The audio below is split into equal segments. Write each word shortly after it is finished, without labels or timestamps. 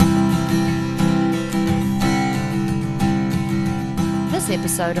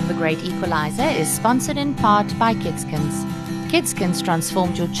episode of The Great Equalizer is sponsored in part by Kidskins. Kidskins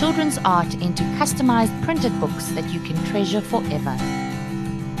transformed your children's art into customized printed books that you can treasure forever.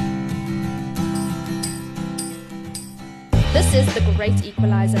 This is The Great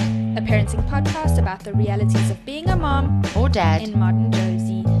Equalizer, a parenting podcast about the realities of being a mom Or dad. in modern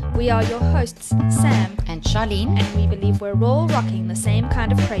Jersey. We are your hosts, Sam And Charlene. and we believe we're all rocking the same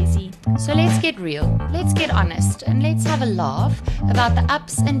kind of crazy. So let's get real, let's get honest, and let's have a laugh about the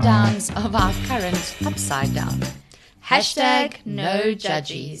ups and downs of our current upside down. Hashtag no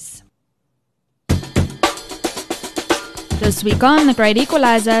judgies. This week on The Great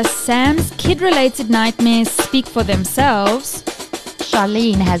Equalizer, Sam's kid-related nightmares speak for themselves,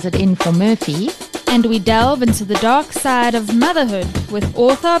 Charlene has it in for Murphy. and we delve into the dark side of motherhood with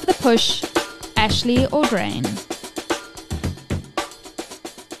author of The Push, Ashley Audrain.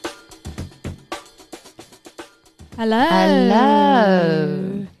 Hello.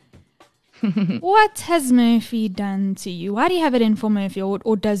 What has Murphy done to you? Why do you have it in for Murphy?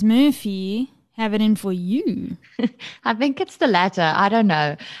 Or does Murphy have it in for you? I think it's the latter. I don't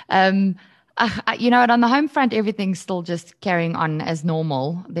know. You know what? On the home front, everything's still just carrying on as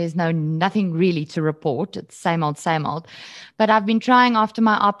normal. There's nothing really to report. It's same old, same old. But I've been trying after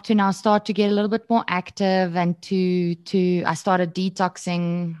my op to now start to get a little bit more active and I started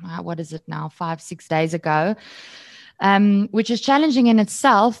detoxing. What is it now? 5-6 days ago. Which is challenging in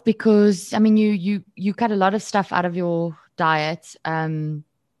itself because I mean you cut a lot of stuff out of your diet.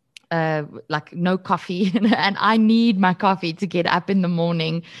 Like no coffee and I need my coffee to get up in the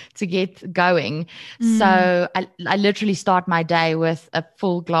morning to get going. So I literally start my day with a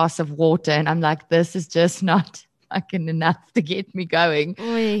full glass of water and I'm like, this is just not fucking enough to get me going.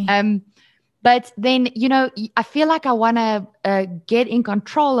 But then, you know, I feel like I want to get in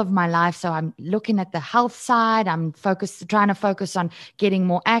control of my life. So I'm looking at the health side. I'm trying to focus on getting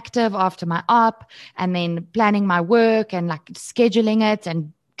more active after my op and then planning my work and like scheduling it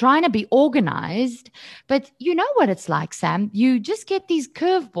and trying to be organized. But you know what it's like, Sam. You just get these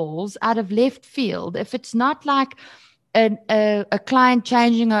curveballs out of left field. If it's not like a client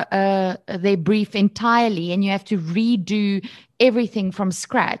changing their brief entirely and you have to redo everything from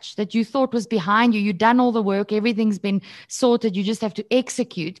scratch that you thought was behind you. You've done all the work. Everything's been sorted. You just have to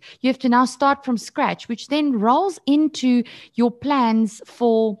execute. You have to now start from scratch, which then rolls into your plans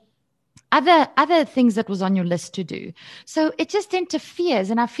for other things that was on your list to do. So it just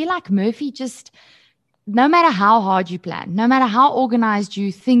interferes. And I feel like Murphy just, no matter how hard you plan, no matter how organized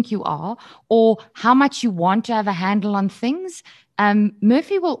you think you are, or how much you want to have a handle on things,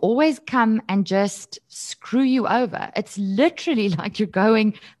 Murphy will always come and just screw you over. It's literally like you're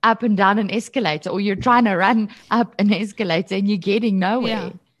going up and down an escalator or you're trying to run up an escalator and you're getting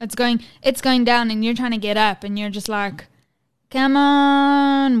nowhere. Yeah, it's going down and you're trying to get up and you're just like, come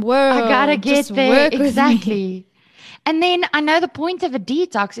on, world. I gotta get just there. work with Exactly. me. And then I know the point of a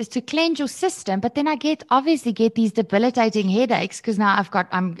detox is to cleanse your system, but then I obviously get these debilitating headaches because now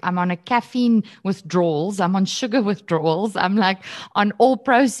I'm on a caffeine withdrawals, I'm on sugar withdrawals, I'm like on all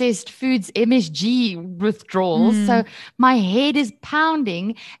processed foods MSG withdrawals. So my head is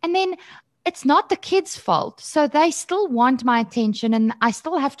pounding, and then it's not the kids' fault. So they still want my attention and I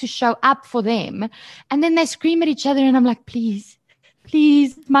still have to show up for them. And then they scream at each other and I'm like, please,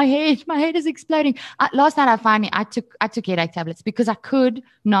 my head is exploding. Last night I took headache tablets because I could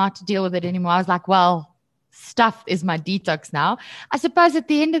not deal with it anymore. I was like, well, stuff is my detox now. I suppose at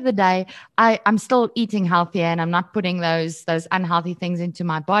the end of the day, I'm still eating healthier and I'm not putting those unhealthy things into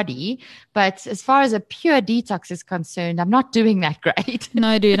my body. But as far as a pure detox is concerned, I'm not doing that great.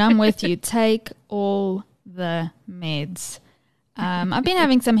 No, dude, I'm with you. Take all the meds. I've been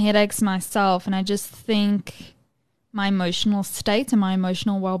having some headaches myself, and I just think my emotional state and my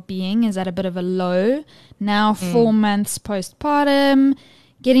emotional well-being is at a bit of a low. Now 4 months postpartum,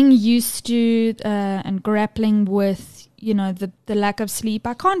 getting used to and grappling with, you know, the lack of sleep.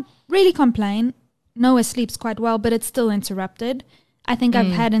 I can't really complain. Noah sleeps quite well, but it's still interrupted. I think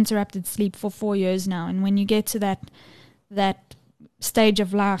I've had interrupted sleep for 4 years now. And when you get to that stage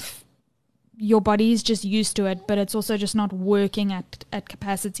of life, your body is just used to it, but it's also just not working at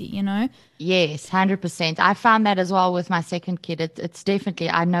capacity, you know? Yes, 100%. I found that as well with my second kid. It's definitely,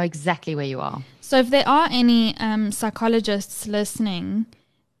 I know exactly where you are. So if there are any psychologists listening,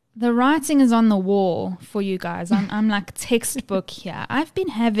 the writing is on the wall for you guys. I'm like textbook here. I've been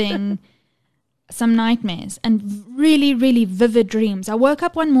having some nightmares and really, really vivid dreams. I woke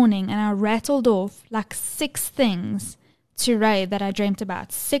up one morning and I rattled off like 6 things to Ray that I dreamt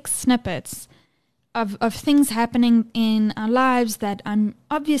about, 6 snippets of things happening in our lives that I'm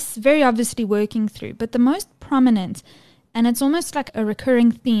very obviously working through. But the most prominent and it's almost like a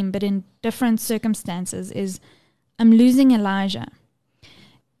recurring theme, but in different circumstances, is I'm losing Elijah.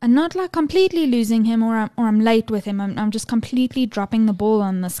 And not like completely losing him, or I'm late with him. I'm just completely dropping the ball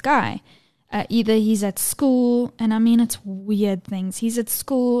on this guy. Either he's at school, and I mean, it's weird things. He's at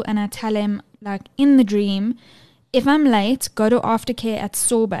school, and I tell him, like in the dream, if I'm late, go to aftercare at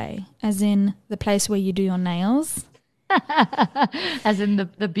Sorbet, as in the place where you do your nails. As in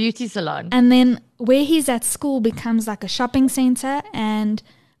the beauty salon. And then where he's at school becomes like a shopping center, and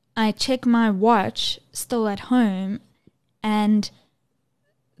I check my watch still at home, and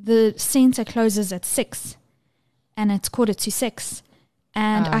the center closes at 6, and it's 5:45.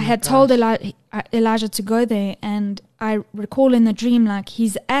 And I had told Elijah to go there, and I recall in the dream, like,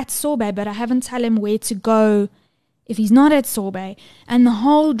 he's at Sorbet, but I haven't tell him where to go if he's not at Sorbet. And the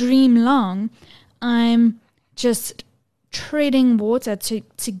whole dream long, I'm just treading water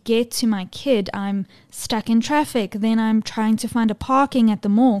to get to my kid. I'm stuck in traffic. Then I'm trying to find a parking at the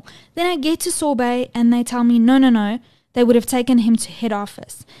mall. Then I get to Sorbet, and they tell me, no, they would have taken him to head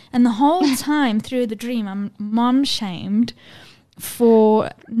office. And the whole time through the dream, I'm mom-shamed for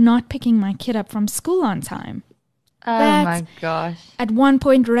not picking my kid up from school on time. Oh my gosh. At one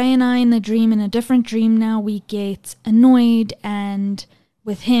point, Ray and I in the dream, in a different dream now, we get annoyed and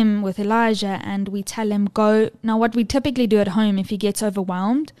with Elijah, and we tell him go. Now what we typically do at home, if he gets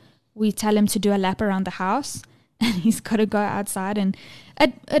overwhelmed, we tell him to do a lap around the house, and he's got to go outside, and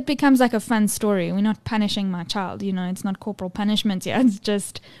it becomes like a fun story. We're not punishing my child, it's not corporal punishment yet. It's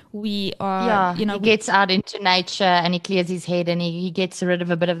just we are, he gets out into nature, and he clears his head, and he gets rid of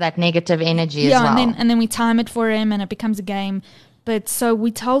a bit of that negative energy as well. And then we time it for him, and it becomes a game. But so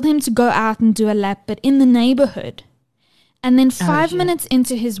we told him to go out and do a lap, but in the neighborhood. And then 5 minutes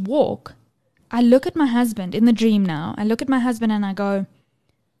into his walk, I look at my husband in the dream now. I look at my husband and I go,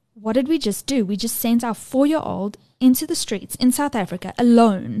 what did we just do? We just sent our 4-year-old into the streets in South Africa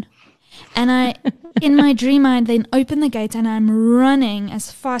alone. And in my dream, I then open the gate and I'm running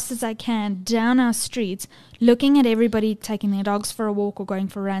as fast as I can down our streets, looking at everybody taking their dogs for a walk or going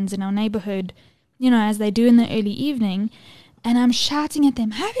for runs in our neighborhood, as they do in the early evening. And I'm shouting at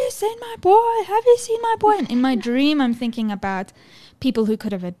them, have you seen my boy? Have you seen my boy? And in my dream, I'm thinking about people who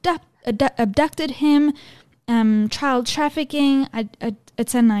could have abducted him, child trafficking.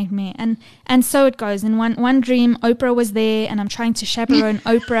 It's a nightmare. And so it goes. In one dream, Oprah was there, and I'm trying to chaperone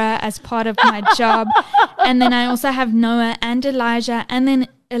Oprah as part of my job. And then I also have Noah and Elijah, and then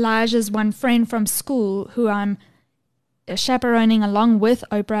Elijah's one friend from school who I'm chaperoning along with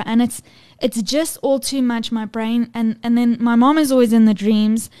Oprah, and it's just all too much, my brain. And then my mom is always in the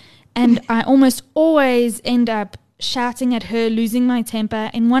dreams, and I almost always end up shouting at her, losing my temper.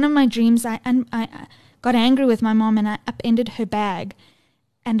 In one of my dreams, I got angry with my mom, and I upended her bag,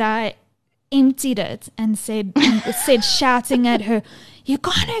 and I emptied it and said shouting at her, you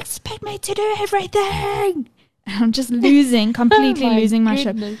can't expect me to do everything. And I'm just completely losing my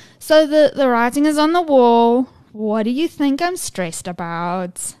shit. So the writing is on the wall. What do you think I'm stressed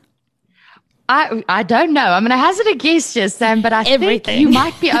about? I don't know. I'm going to hazard a guess here, Sam, but I think you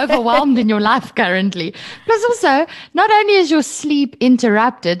might be overwhelmed in your life currently. Plus also, not only is your sleep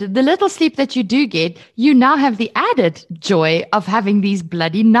interrupted, the little sleep that you do get, you now have the added joy of having these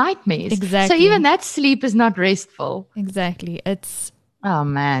bloody nightmares. Exactly. So even that sleep is not restful. Exactly. Oh,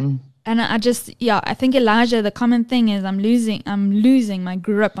 man. And I think Elijah, the common thing is I'm losing my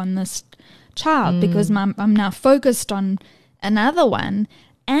grip on this child because I'm now focused on another one,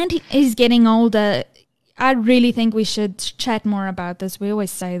 and he's getting older. I really think we should chat more about this. We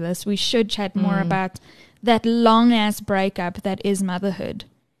always say this. We should chat more about that long ass breakup that is motherhood.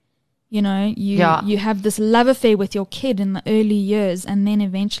 You have this love affair with your kid in the early years, and then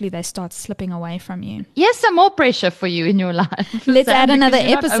eventually they start slipping away from you. Yes, some more pressure for you in your life. Let's Sam, add another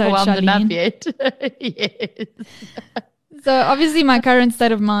you're episode, not overwhelmed enough Charlene. yet. Yes. So obviously my current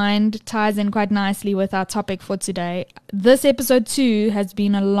state of mind ties in quite nicely with our topic for today. This episode 2 has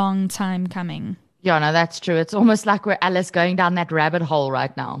been a long time coming. Yeah, no, that's true. It's almost like we're Alice going down that rabbit hole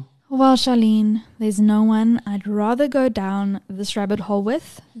right now. Well, Charlene, there's no one I'd rather go down this rabbit hole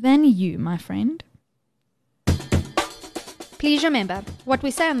with than you, my friend. Please remember, what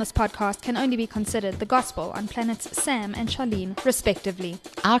we say on this podcast can only be considered the gospel on planets Sam and Charlene, respectively.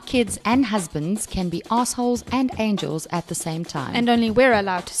 Our kids and husbands can be assholes and angels at the same time. And only we're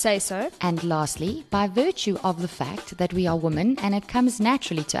allowed to say so. And lastly, by virtue of the fact that we are women and it comes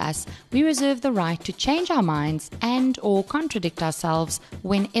naturally to us, we reserve the right to change our minds and or contradict ourselves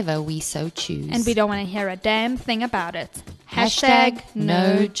whenever we so choose. And we don't want to hear a damn thing about it. Hashtag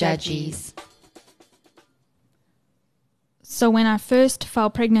no judgies. So when I first fell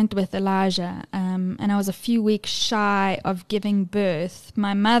pregnant with Elijah, and I was a few weeks shy of giving birth,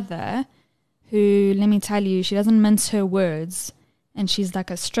 my mother, who, let me tell you, she doesn't mince her words, and she's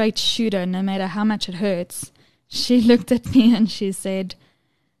like a straight shooter no matter how much it hurts. She looked at me and she said,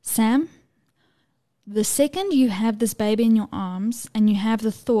 Sam, the second you have this baby in your arms and you have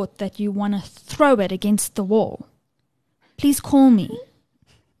the thought that you want to throw it against the wall, please call me.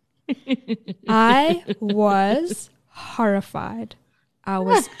 I was horrified.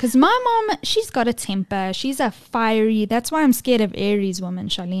 Because my mom, she's got a temper. She's a fiery, that's why I'm scared of Aries women,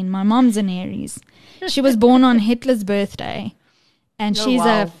 Charlene. My mom's an Aries. She was born on Hitler's birthday, and she's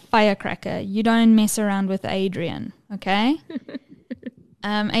a firecracker. You don't mess around with Audrain, okay?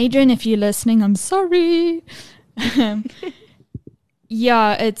 Audrain, if you're listening, I'm sorry.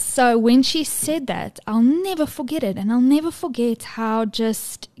 Yeah, it's so when she said that, I'll never forget it. And I'll never forget how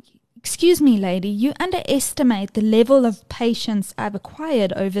just, excuse me, lady, you underestimate the level of patience I've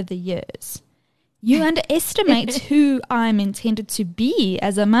acquired over the years. You underestimate who I'm intended to be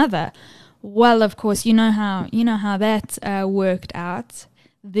as a mother. Well, of course, you know how that worked out.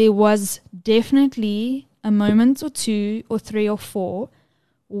 There was definitely a moment or two or three or four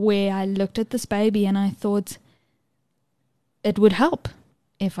where I looked at this baby and I thought it would help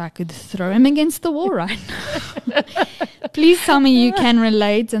if I could throw him against the wall right now. Please tell me you can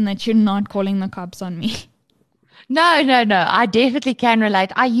relate and that you're not calling the cops on me. No. I definitely can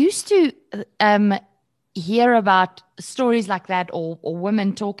relate. I used to hear about stories like that or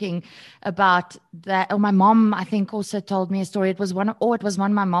women talking about that. Or my mom, I think, also told me a story. It was one of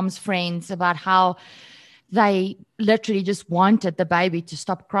my mom's friends about how they literally just wanted the baby to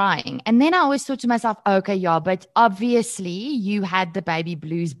stop crying. And then I always thought to myself, okay, yeah, but obviously you had the baby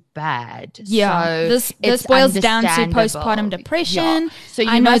blues bad. Yeah, so this boils down to postpartum depression. Yeah. So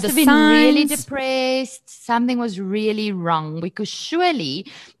you must have been really depressed. Something was really wrong, because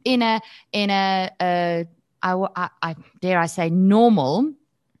surely in a I dare I say normal,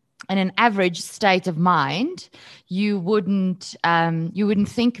 in an average state of mind, you wouldn't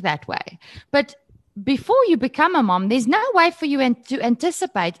think that way. But before you become a mom, there's no way for you to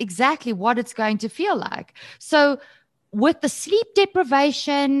anticipate exactly what it's going to feel like. So with the sleep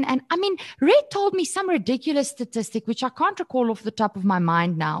deprivation, and I mean, Red told me some ridiculous statistic, which I can't recall off the top of my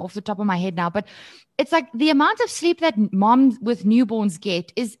head now, but it's like the amount of sleep that moms with newborns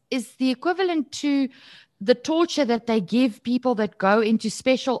get is the equivalent to the torture that they give people that go into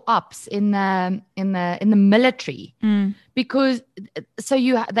special ops in the military, because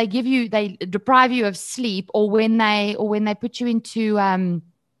they deprive you of sleep, or when they put you into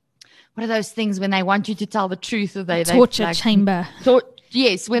what are those things when they want you to tell the truth, or they torture chamber.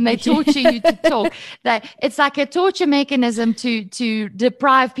 Yes, when they torture you to talk, it's like a torture mechanism to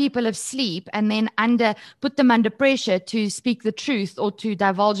deprive people of sleep and then put them under pressure to speak the truth or to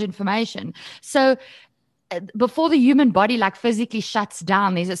divulge information. So before the human body like physically shuts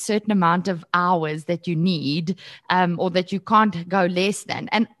down, there's a certain amount of hours that you need, or that you can't go less than.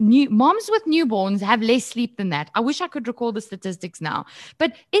 And moms with newborns have less sleep than that. I wish I could recall the statistics now,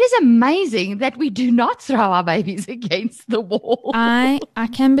 but it is amazing that we do not throw our babies against the wall. I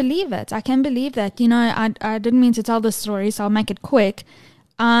can believe it. I can believe that. You know, I didn't mean to tell this story, so I'll make it quick.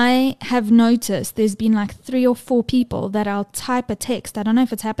 I have noticed there's been like 3 or 4 people that I'll type a text. I don't know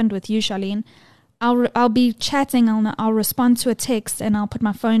if it's happened with you, Charlene. I'll be chatting, I'll respond to a text and I'll put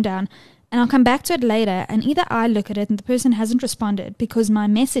my phone down and I'll come back to it later, and either I look at it and the person hasn't responded because my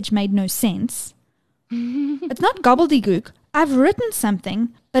message made no sense. It's not gobbledygook. I've written something,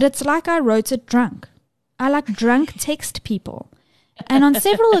 but it's like I wrote it drunk. I like drunk text people. And on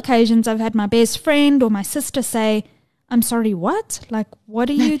several occasions I've had my best friend or my sister say, I'm sorry, what? Like,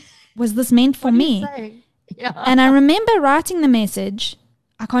 was this meant for me? Yeah. And I remember writing the message.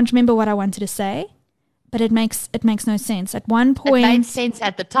 I can't remember what I wanted to say, but it makes no sense. At one point, it made sense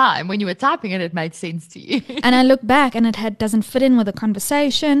at the time when you were typing it. It made sense to you. And I look back, and it doesn't fit in with the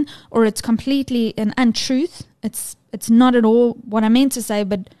conversation, or it's completely an untruth. It's not at all what I meant to say,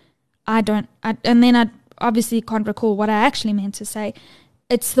 but and then I obviously can't recall what I actually meant to say.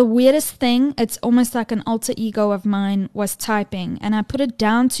 It's the weirdest thing. It's almost like an alter ego of mine was typing, and I put it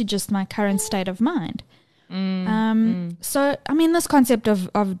down to just my current state of mind. So, I mean, this concept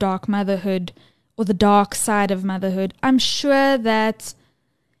of dark motherhood, or the dark side of motherhood, I'm sure that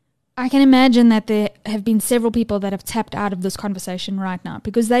I can imagine that there have been several people that have tapped out of this conversation right now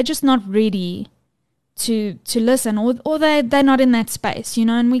because they're just not ready to listen, or they're not in that space, you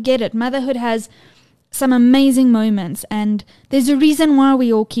know, and we get it. Motherhood has some amazing moments, and there's a reason why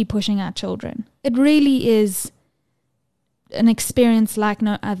we all keep pushing our children. It really is an experience like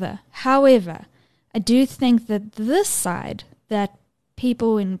no other. However, I do think that this side, that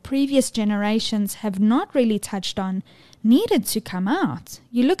people in previous generations have not really touched on needed to come out.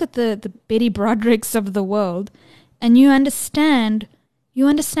 You look at the Betty Brodricks of the world, and you understand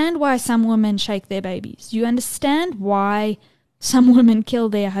why some women shake their babies. You understand why some women kill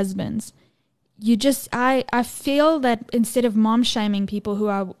their husbands. I feel that instead of mom shaming people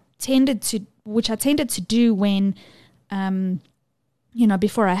which I tended to do when,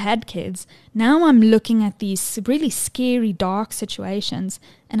 before I had kids, now I'm looking at these really scary, dark situations,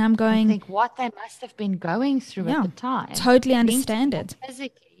 and I'm going, I think what they must have been going through at the time. Totally understand it.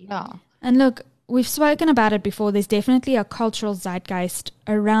 Physically, yeah. And look, we've spoken about it before. There's definitely a cultural zeitgeist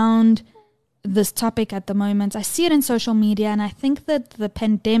around this topic at the moment. I see it in social media, and I think that the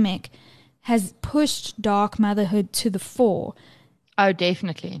pandemic has pushed dark motherhood to the fore. Oh,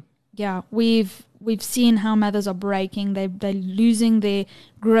 definitely. Yeah, we've seen how mothers are breaking. They're losing their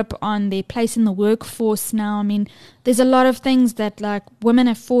grip on their place in the workforce now. I mean, there's a lot of things that like women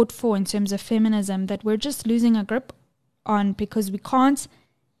have fought for in terms of feminism that we're just losing a grip on because we can't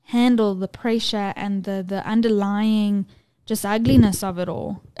handle the pressure and the underlying just ugliness of it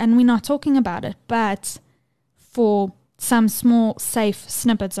all. And we're not talking about it, but for some small safe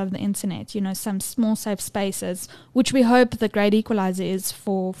snippets of the internet, some small safe spaces, which we hope the great equalizer is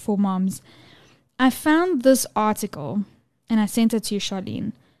for moms. I found this article and I sent it to you,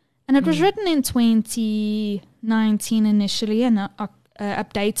 Charlene, and it was written in 2019 initially and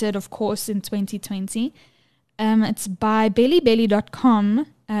updated, of course, in 2020. It's by bellybelly.com,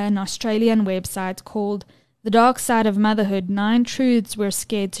 an Australian website called The Dark Side of Motherhood, 9 Truths We're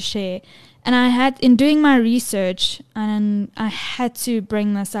Scared to Share. And I had, in doing my research, and I had to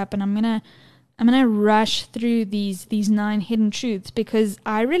bring this up, and I'm gonna rush through these 9 hidden truths because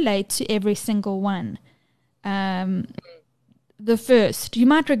I relate to every single one. The first, you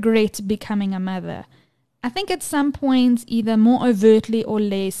might regret becoming a mother. I think at some point, either more overtly or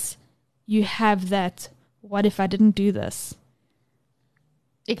less, you have that, what if I didn't do this?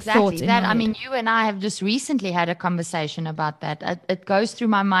 Exactly that. I mean, you and I have just recently had a conversation about that. It goes through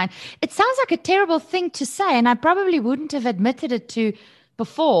my mind. It sounds like a terrible thing to say, and I probably wouldn't have admitted it to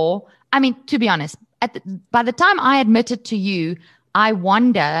before. I mean, to be honest, by the time I admitted to you, I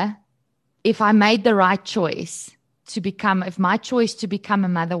wonder if I made the right choice if my choice to become a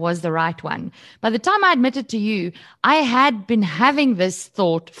mother was the right one. By the time I admitted to you, I had been having this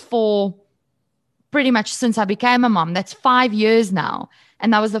thought for pretty much since I became a mom. That's 5 years now.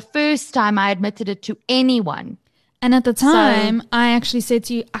 And that was the first time I admitted it to anyone. And at the time, I actually said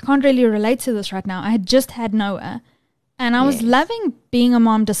to you, I can't really relate to this right now. I had just had Noah. And I was loving being a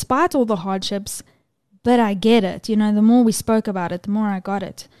mom despite all the hardships. But I get it. The more we spoke about it, the more I got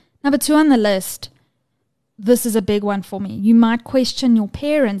it. Number 2 on the list, this is a big one for me. You might question your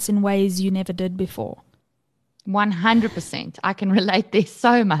parents in ways you never did before. 100%. I can relate there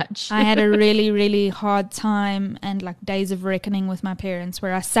so much. I had a really, really hard time and like days of reckoning with my parents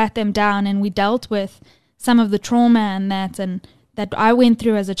where I sat them down and we dealt with some of the trauma and that I went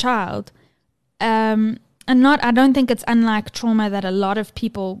through as a child. I don't think it's unlike trauma that a lot of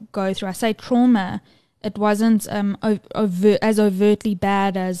people go through. I say trauma, it wasn't as overtly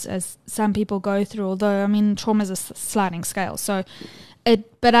bad as some people go through, although, I mean, trauma is a sliding scale. So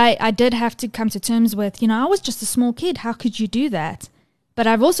But I did have to come to terms with, I was just a small kid. How could you do that? But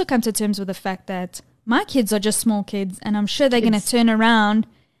I've also come to terms with the fact that my kids are just small kids, and I'm sure they're going to turn around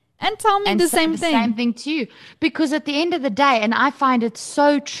and tell me the same thing. Same thing to you. Because at the end of the day, and I find it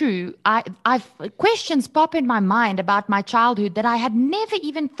so true, I've questions pop in my mind about my childhood that I had never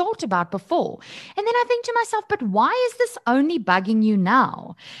even thought about before. And then I think to myself, but why is this only bugging you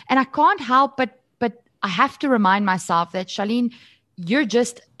now? And I can't help but I have to remind myself that, Charlene, you're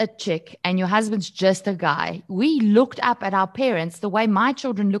just a chick and your husband's just a guy. We looked up at our parents the way my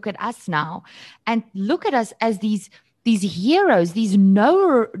children look at us now and look at us as these heroes, these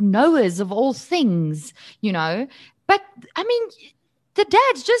knowers of all things, But, I mean, the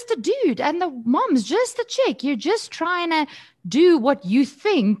dad's just a dude and the mom's just a chick. You're just trying to do what you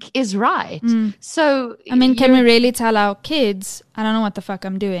think is right. So, I mean, can we really tell our kids, I don't know what the fuck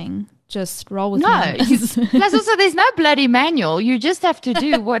I'm doing? Just roll with it. No. Plus also there's no bloody manual. You just have to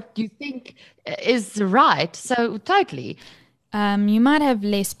do what you think is right. So totally. You might have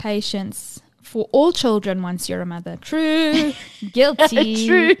less patience for all children once you're a mother. True. Guilty.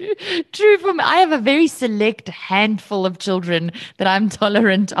 True for me. I have a very select handful of children that I'm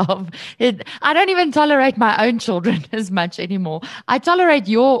tolerant of. I don't even tolerate my own children as much anymore. I tolerate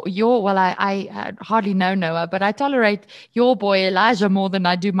well, I hardly know Noah, but I tolerate your boy Elijah more than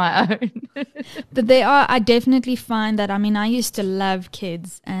I do my own. But I definitely find that, I mean, I used to love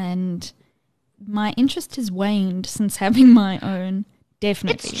kids and my interest has waned since having my own. It's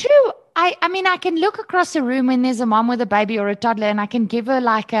Definitely. true. I mean, I can look across a room when there's a mom with a baby or a toddler, and I can give her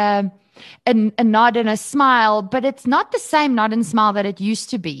like a nod and a smile, but it's not the same nod and smile that it used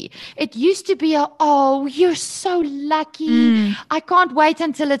to be. It used to be oh, you're so lucky. Mm. I can't wait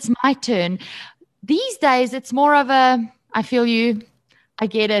until it's my turn. These days, it's more of I feel you. I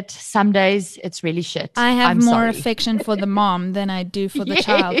get it. Some days it's really shit. I have I'm more sorry. affection for the mom than I do for the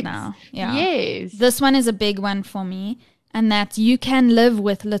child Yes. now. Yeah. Yes. This one is a big one for me, and that you can live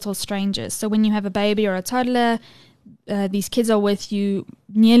with little strangers. So when you have a baby or a toddler, these kids are with you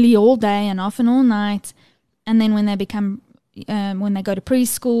nearly all day and often all night. And then when they become, when they go to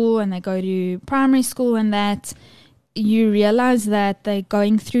preschool and they go to primary school and that, you realize that they're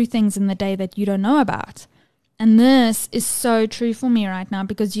going through things in the day that you don't know about. And this is so true for me right now,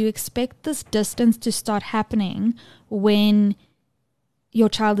 because you expect this distance to start happening when your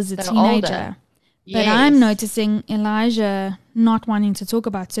child is a They're teenager. older. But Yes. I'm noticing Elijah not wanting to talk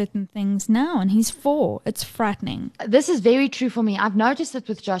about certain things now, and he's 4. It's frightening. This is very true for me. I've noticed it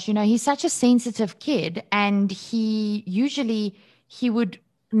with Josh. You know, he's such a sensitive kid, and he would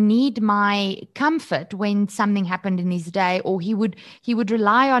need my comfort when something happened in his day, or he would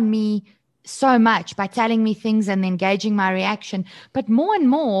rely on me so much by telling me things and then gauging my reaction. But more and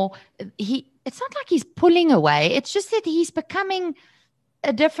more, it's not like he's pulling away. It's just that he's becoming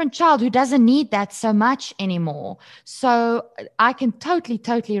a different child who doesn't need that so much anymore. So I can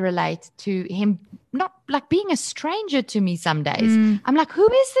totally relate to him not like being a stranger to me some days. I'm like,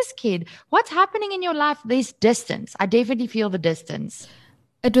 who is this kid? What's happening in your life? There's distance. I definitely feel the distance.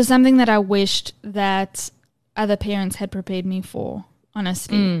 It was something that I wished that other parents had prepared me for,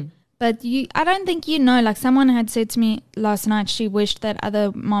 honestly. But I don't think like someone had said to me last night, she wished that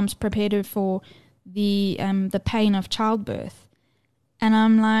other moms prepared her for the pain of childbirth. And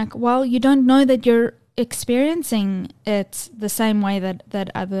I'm like, well, you don't know that you're experiencing it the same way that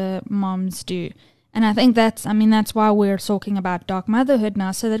other moms do. And I think that's why we're talking about dark motherhood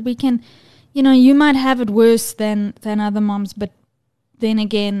now, so that we can, you might have it worse than other moms, but then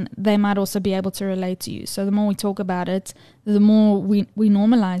again, they might also be able to relate to you. So the more we talk about it, the more we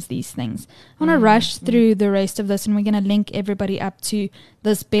normalize these things. I want to rush through the rest of this, and we're going to link everybody up to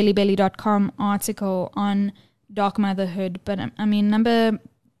this bellybelly.com article on dark motherhood. But I mean, number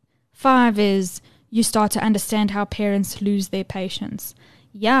 5 is you start to understand how parents lose their patience.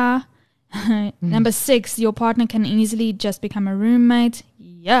 Yeah. Number 6, your partner can easily just become a roommate.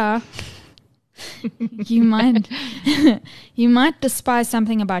 Yeah. You might you might despise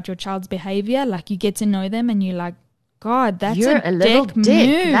something about your child's behavior, like you get to know them and you're like, God, that's You're a little dick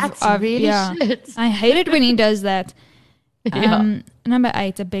dick. move. That's really shit. I hate it when he does that. Yeah. Number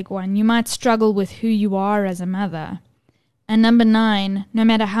 8, a big one. You might struggle with who you are as a mother. And number 9, no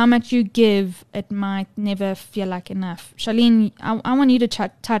matter how much you give, it might never feel like enough. Charlene, I want you to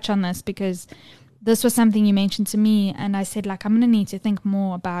touch on this, because this was something you mentioned to me, and I said, like, I'm going to need to think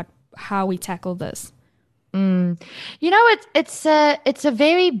more about how we tackle this. You know, it's a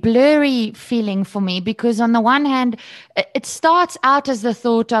very blurry feeling for me, because on the one hand, it starts out as the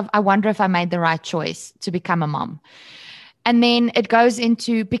thought of, I wonder if I made the right choice to become a mom. And then it goes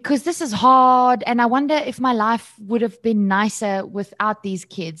into, because this is hard, and I wonder if my life would have been nicer without these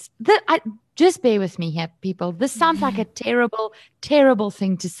kids. Just bear with me here, people. This sounds like a terrible, terrible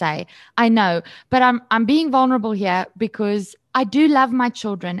thing to say. I know, but I'm being vulnerable here, because I do love my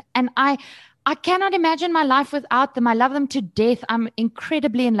children, and I cannot imagine my life without them. I love them to death. I'm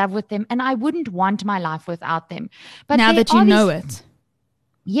incredibly in love with them, and I wouldn't want my life without them. But now that you know it.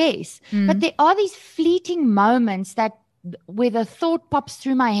 Yes, but there are these fleeting moments where the thought pops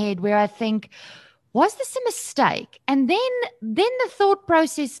through my head where I think, was this a mistake? And then the thought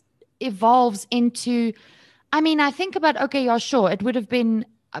process evolves into, I think about, okay, yeah, sure, it would have been,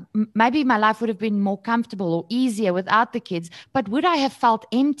 maybe my life would have been more comfortable or easier without the kids, but would I have felt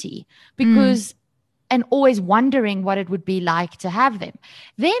empty? Because and always wondering what it would be like to have them.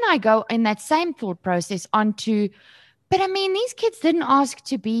 Then I go in that same thought process onto, but these kids didn't ask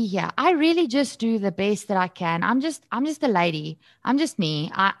to be here. I really just do the best that I can. I'm just a lady. I'm just me.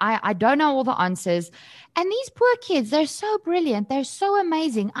 I don't know all the answers. And these poor kids, they're so brilliant. They're so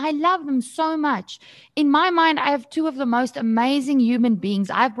amazing. I love them so much. In my mind, I have 2 of the most amazing human beings.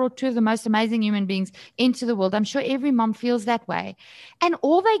 I've brought 2 of the most amazing human beings into the world. I'm sure every mom feels that way. And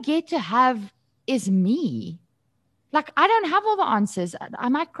all they get to have is me. Like, I don't have all the answers. I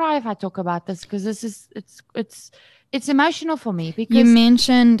might cry if I talk about this, because it's emotional for me, because you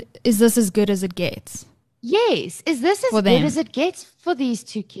mentioned, is this as good as it gets? Yes. Is this as good as it gets for these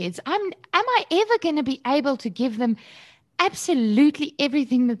 2 kids? Am I ever going to be able to give them absolutely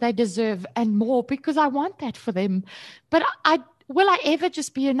everything that they deserve and more, because I want that for them. But I will I ever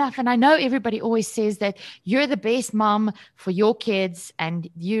just be enough? And I know everybody always says that you're the best mom for your kids and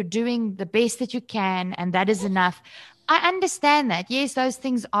you're doing the best that you can, and that is enough. I understand that. Yes, those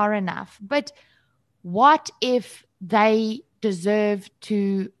things are enough. But what if they deserve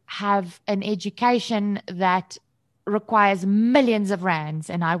to have an education that requires millions of rands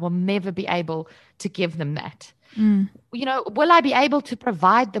and I will never be able to give them that? Will I be able to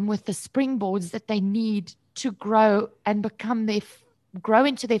provide them with the springboards that they need to grow and grow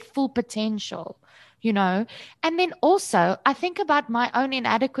into their full potential? And then also I think about my own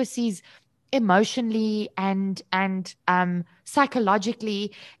inadequacies emotionally and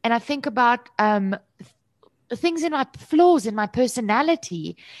psychologically, and I think about things in my flaws in my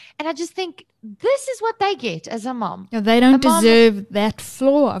personality, and I just think this is what they get as a mom. Yeah, they don't deserve that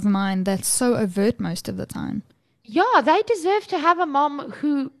flaw of mine that's so overt most of the time. Yeah, they deserve to have a mom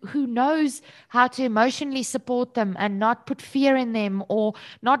who knows how to emotionally support them and not put fear in them, or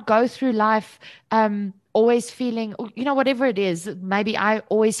not go through life always feeling, whatever it is. Maybe I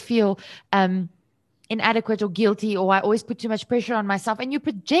always feel inadequate or guilty, or I always put too much pressure on myself, and you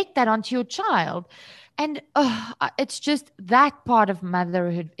project that onto your child. And it's just that part of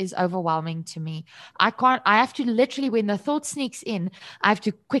motherhood is overwhelming to me. I have to literally, when the thought sneaks in, I have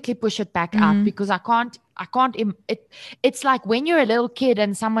to quickly push it back out, because I can't, it's like when you're a little kid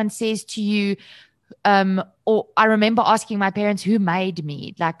and someone says to you, or I remember asking my parents, who made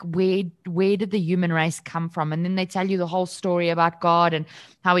me? Like, where did the human race come from? And then they tell you the whole story about God and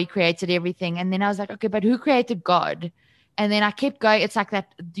how he created everything. And then I was like, okay, but who created God? And then I kept going. It's like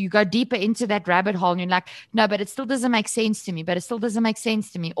that. You go deeper into that rabbit hole and you're like, no, but it still doesn't make sense to me. But it still doesn't make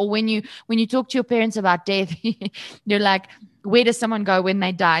sense to me. Or when you talk to your parents about death, you're like, where does someone go when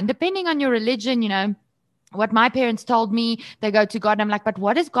they die? And depending on your religion, what my parents told me, they go to God. And I'm like, but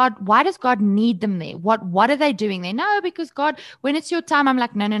why does God need them there? What are they doing there? No, because God, when it's your time, I'm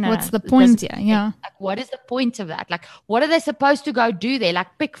like, no. What's the point? Yeah. Like, what is the point of that? Like, what are they supposed to go do there?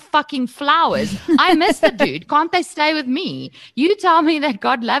 Like, pick fucking flowers. I miss the dude. Can't they stay with me? You tell me that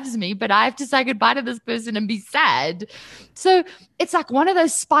God loves me, but I have to say goodbye to this person and be sad. So it's like one of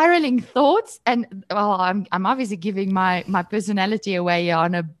those spiraling thoughts. And I'm obviously giving my personality away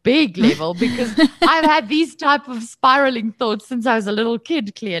on a big level, because I've had these type of spiraling thoughts since I was a little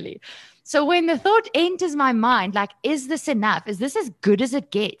kid, clearly. So when the thought enters my mind, like, is this enough? Is this as good as it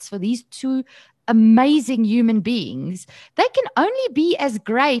gets for these two amazing human beings? They can only be as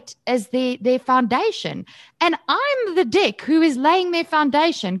great as their foundation. And I'm the dick who is laying their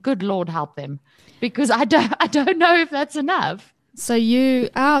foundation. Good Lord, help them. Because I don't know if that's enough. So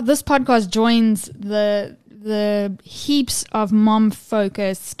this podcast joins the heaps of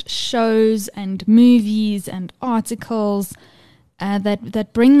mom-focused shows and movies and articles that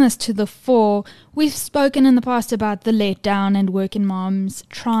bring this to the fore. We've spoken in the past about The Letdown and Working Moms.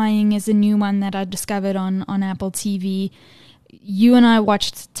 Trying is a new one that I discovered on Apple TV. You and I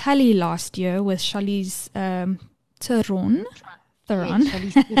watched Tally last year with Charlize Theron.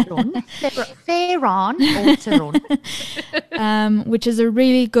 Which is a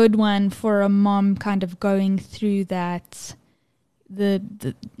really good one for a mom kind of going through that,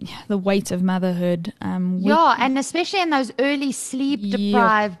 the weight of motherhood. And especially in those early sleep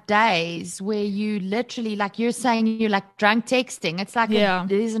deprived days where you literally, like you're saying, you're like drunk texting. It's like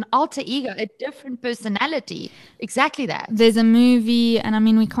there's an alter ego, a different personality. Exactly that. There's a movie, and I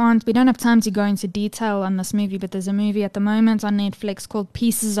mean, we don't have time to go into detail on this movie, but there's a movie at the moment on Netflix called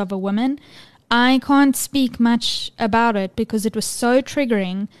Pieces of a Woman. I can't speak much about it because it was so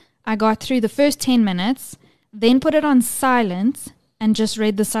triggering. I got through the first 10 minutes, then put it on silent and just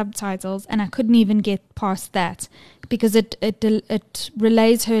read the subtitles, and I couldn't even get past that because it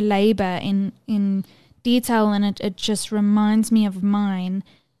relays her labor in detail, and it just reminds me of mine,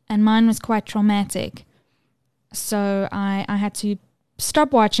 and mine was quite traumatic. So I had to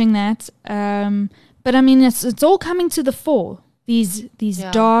stop watching that. But I mean, it's all coming to the fore. These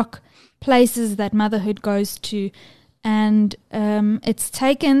dark places that motherhood goes to. And it's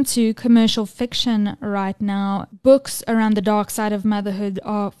taken to commercial fiction right now. Books around the dark side of motherhood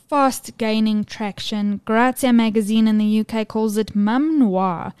are fast gaining traction. Grazia magazine in the UK calls it mum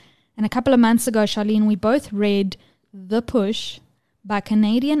noir. And a couple of months ago, Charlene, we both read The Push by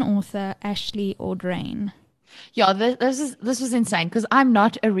Canadian author Ashley Audrain. Yeah, this was insane because I'm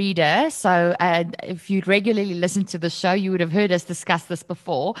not a reader. So if you'd regularly listen to the show, you would have heard us discuss this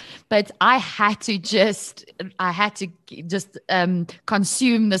before. But I had to just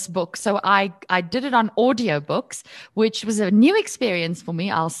consume this book. So I did it on audiobooks, which was a new experience for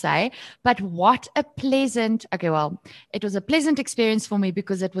me, I'll say. But what a pleasant, okay, well, it was a pleasant experience for me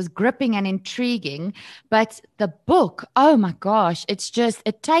because it was gripping and intriguing. But the book, oh my gosh, it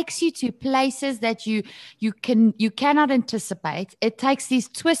takes you to places that you cannot anticipate. It takes these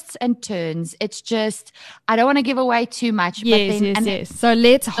twists and turns. It's just, I don't want to give away too much. Yes, but then, yes. So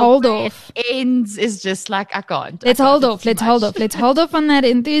let's hold off. Ends is just like, I can't. Let's hold off. Let's hold off on that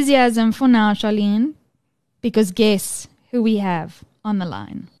enthusiasm for now, Charlene, because guess who we have on the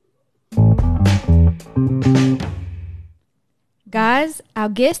line. Guys, our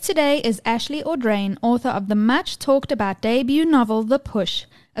guest today is Ashley Audrain, author of the much talked about debut novel The Push,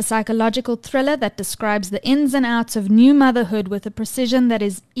 a psychological thriller that describes the ins and outs of new motherhood with a precision that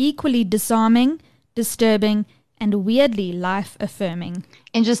is equally disarming, disturbing, and weirdly life-affirming.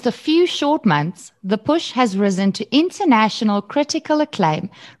 In just a few short months, The Push has risen to international critical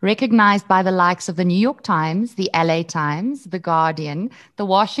acclaim, recognized by the likes of the New York Times, the LA Times, The Guardian, the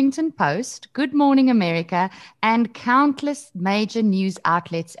Washington Post, Good Morning America, and countless major news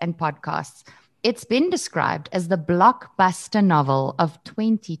outlets and podcasts. It's been described as the blockbuster novel of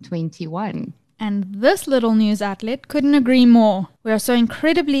 2021. And this little news outlet couldn't agree more. We are so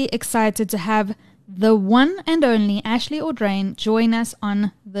incredibly excited to have the one and only Ashley Audrain join us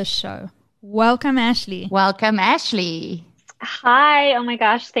on the show. Welcome, Ashley. Welcome, Ashley. Hi. Oh my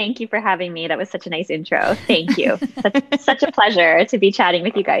gosh. Thank you for having me. That was such a nice intro. Thank you. such a pleasure to be chatting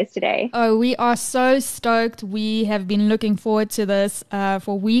with you guys today. Oh, we are so stoked. We have been looking forward to this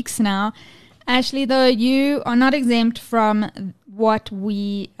for weeks now. Ashley, though, you are not exempt from what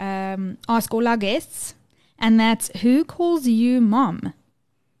we ask all our guests, and that's who calls you mom?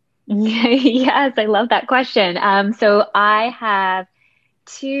 Yes, I love that question. So I have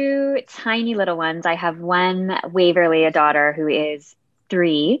two tiny little ones. I have one, Waverly, a daughter who is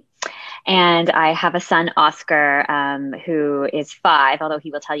 3, and I have a son, Oscar, who is 5, although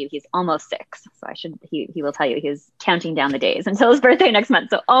he will tell you he's almost 6. So he will tell you he's counting down the days until his birthday next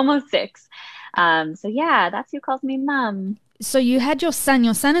month. So almost 6. So yeah, that's who calls me mom. So you had your son.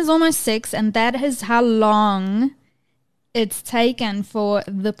 Your son is almost 6, and that is how long it's taken for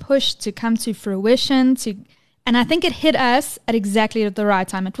The Push to come to fruition. And I think it hit us at exactly the right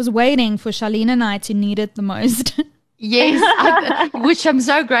time. It was waiting for Charlene and I to need it the most. Yes, which I'm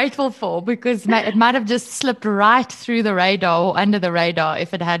so grateful for, because it might have just slipped right through the radar or under the radar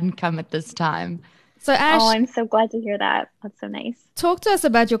if it hadn't come at this time. So Ash, I'm so glad to hear that. That's so nice. Talk to us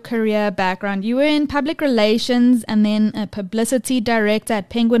about your career background. You were in public relations and then a publicity director at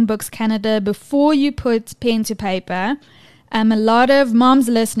Penguin Books Canada before you put pen to paper. A lot of moms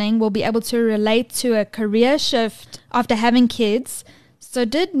listening will be able to relate to a career shift after having kids. So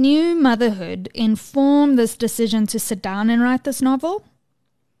did new motherhood inform this decision to sit down and write this novel?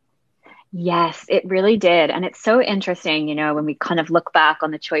 Yes, it really did. And it's so interesting, when we kind of look back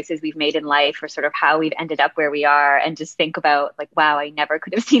on the choices we've made in life or sort of how we've ended up where we are and just think about like, wow, I never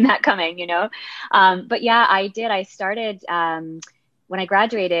could have seen that coming, But yeah, I did. I started when I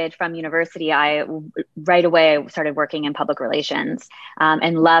graduated from university, I right away started working in public relations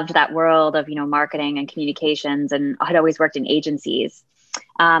and loved that world of, marketing and communications. And I had always worked in agencies,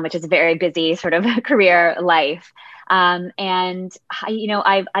 which is a very busy sort of career life. And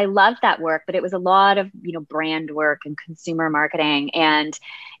I loved that work, but it was a lot of, brand work and consumer marketing. And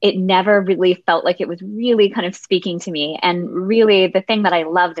it never really felt like it was really kind of speaking to me. And really the thing that I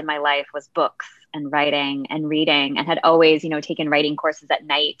loved in my life was books and writing and reading, and had always, taken writing courses at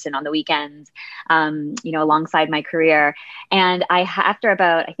night and on the weekends, alongside my career. And after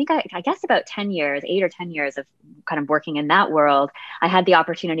about, I guess about 10 years, 8 or 10 years of kind of working in that world, I had the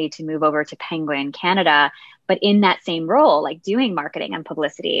opportunity to move over to Penguin Canada, but in that same role, like doing marketing and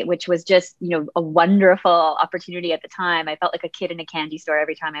publicity, which was just, a wonderful opportunity at the time. I felt like a kid in a candy store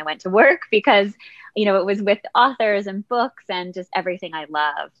every time I went to work because, it was with authors and books and just everything I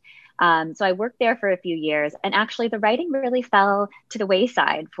loved. So I worked there for a few years, and actually the writing really fell to the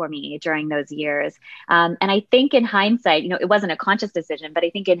wayside for me during those years. And I think in hindsight, it wasn't a conscious decision, but I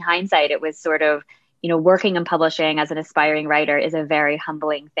think in hindsight, it was sort of, working and publishing as an aspiring writer is a very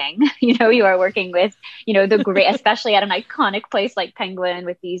humbling thing. You are working with, the great, especially at an iconic place like Penguin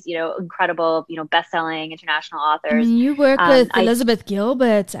with these, incredible, best-selling international authors. I mean, you work with Elizabeth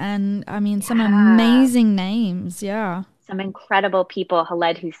Gilbert and some amazing names. Yeah. Some incredible people,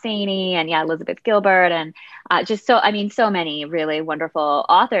 Khaled Hosseini and Elizabeth Gilbert, and so many really wonderful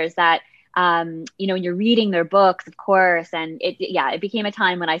authors that and you're reading their books, of course. And it became a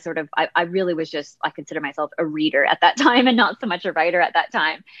time when I really was I consider myself a reader at that time and not so much a writer at that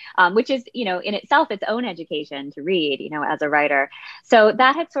time, which is, in itself, its own education to read, as a writer. So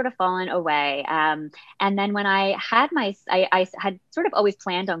that had sort of fallen away. And then when I had I had sort of always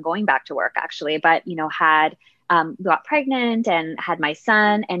planned on going back to work, actually, but, had got pregnant and had my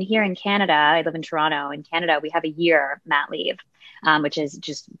son. And here in Canada, I live in Toronto. In Canada, we have a year mat leave, which is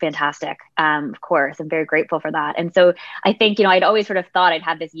just fantastic. Of course, I'm very grateful for that. And so I think, I'd always sort of thought I'd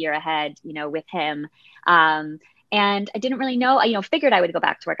have this year ahead, with him. And I didn't really know, figured I would go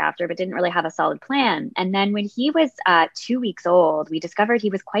back to work after, but didn't really have a solid plan. And then when he was 2 weeks old, we discovered he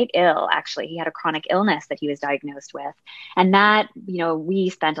was quite ill, actually. He had a chronic illness that he was diagnosed with. And that, we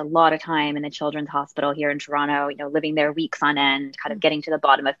spent a lot of time in the children's hospital here in Toronto, living there weeks on end, kind of getting to the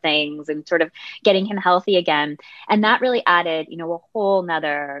bottom of things and sort of getting him healthy again. And that really added, a whole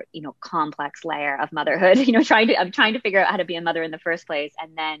nother, complex layer of motherhood, I'm trying to figure out how to be a mother in the first place.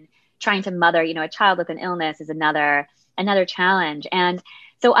 And then trying to mother, a child with an illness is another challenge. And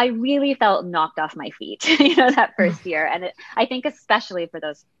so I really felt knocked off my feet, that first year. And I think especially for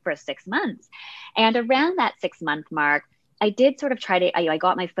those first 6 months. And around that 6-month mark, I did sort of try to, I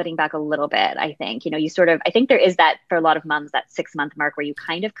got my footing back a little bit, I think. I think there is that for a lot of moms, that 6-month mark where you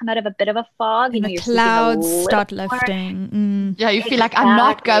kind of come out of a bit of a fog. And the clouds start lifting. Yeah, you feel like I'm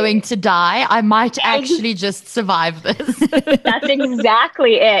not going to die. I might actually just survive this. That's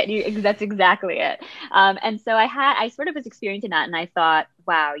exactly it. That's exactly it. And so I sort of was experiencing that, and I thought,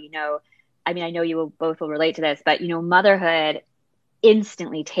 wow, I know you both will relate to this, but, motherhood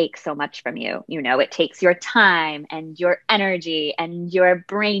instantly takes so much from you. It takes your time and your energy and your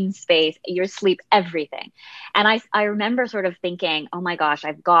brain space, your sleep, everything. And I remember sort of thinking, oh my gosh,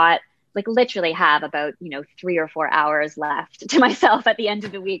 I've got literally have about, 3 or 4 hours left to myself at the end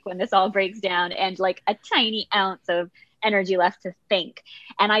of the week when this all breaks down, and a tiny ounce of energy left to think.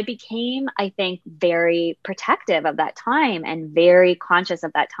 And I became, I think, very protective of that time and very conscious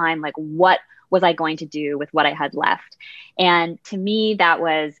of that time. What was I going to do with what I had left? And to me,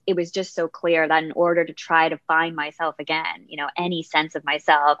 it was just so clear that in order to try to find myself again, any sense of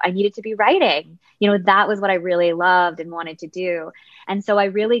myself, I needed to be writing. That was what I really loved and wanted to do. And so I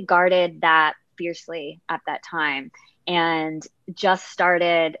really guarded that fiercely at that time, and just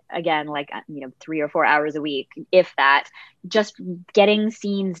started again, 3 or 4 hours a week, if that, just getting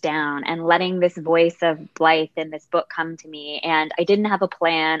scenes down and letting this voice of Blythe in this book come to me. And I didn't have a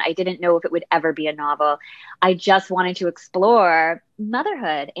plan. I didn't know if it would ever be a novel. I just wanted to explore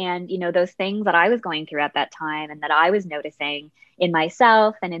motherhood and, those things that I was going through at that time and that I was noticing in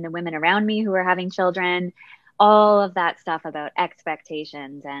myself and in the women around me who were having children. All of that stuff about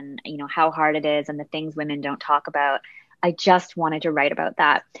expectations and, how hard it is and the things women don't talk about. I just wanted to write about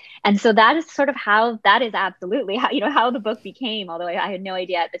that. And so that is sort of that is absolutely how the book became, although I had no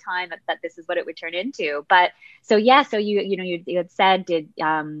idea at the time that this is what it would turn into. But so, yeah, so you had said, did,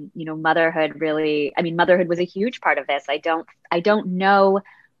 motherhood really, motherhood was a huge part of this. I don't know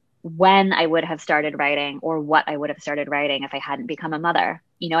when I would have started writing or what I would have started writing if I hadn't become a mother.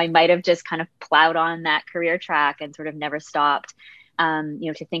 I might have just kind of plowed on that career track and sort of never stopped,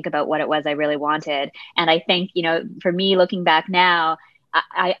 to think about what it was I really wanted. And I think, for me, looking back now,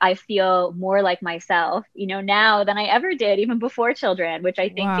 I feel more like myself, now than I ever did, even before children, which I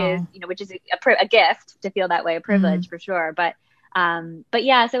think is, which is a gift to feel that way, a privilege for sure. But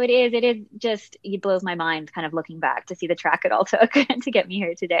yeah, so it is just, it blows my mind kind of looking back to see the track it all took to get me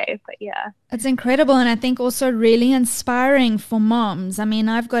here today. But yeah. It's incredible. And I think also really inspiring for moms.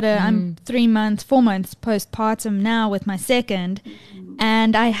 I've got I'm 4 months postpartum now with my second.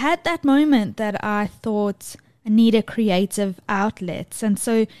 And I had that moment that I thought I need a creative outlet. And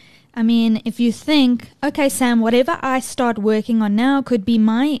so, if you think, okay, Sam, whatever I start working on now could be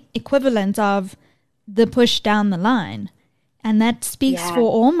my equivalent of the push down the line. And that speaks for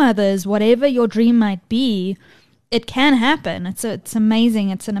all mothers. Whatever your dream might be, it can happen. It's amazing.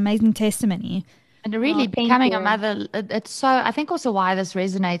 It's an amazing testimony. And really becoming a mother, it's so, I think also why this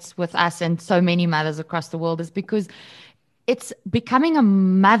resonates with us and so many mothers across the world is because it's becoming a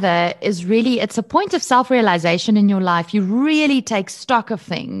mother is really, it's a point of self-realization in your life. You really take stock of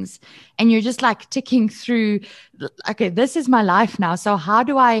things and you're just ticking through, okay, this is my life now. So how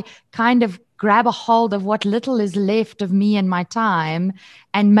do I kind of grab a hold of what little is left of me and my time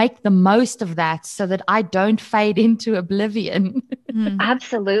and make the most of that so that I don't fade into oblivion?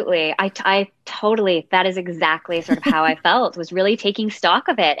 Absolutely. I totally, that is exactly sort of how I felt, was really taking stock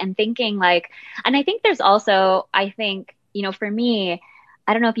of it and thinking and I think there's also, for me,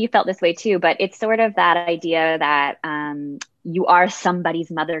 I don't know if you felt this way too, but it's sort of that idea that you are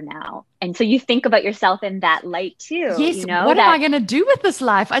somebody's mother now. And so you think about yourself in that light too, Yes, what am I going to do with this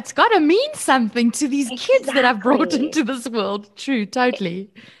life? It's got to mean something to these kids that I've brought into this world. True,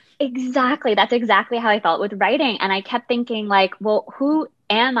 totally. Exactly. That's exactly how I felt with writing. And I kept thinking like, well, who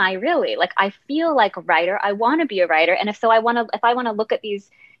am I really? Like, I feel like a writer. I want to be a writer. And if I want to look at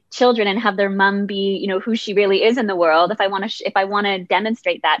these children and have their mom be, who she really is in the world, if I want to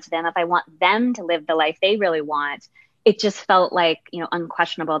demonstrate that to them, if I want them to live the life they really want, it just felt like,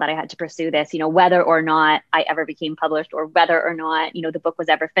 unquestionable that I had to pursue this, whether or not I ever became published or whether or not, the book was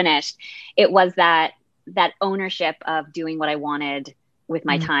ever finished. It was that ownership of doing what I wanted with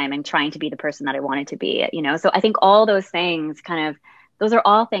my time and trying to be the person that I wanted to be, So I think all those things those are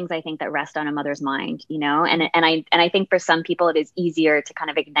all things I think that rest on a mother's mind, and I think for some people it is easier to kind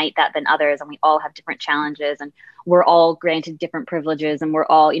of ignite that than others. And we all have different challenges and we're all granted different privileges and we're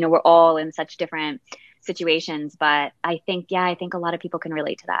all in such different situations. But I think a lot of people can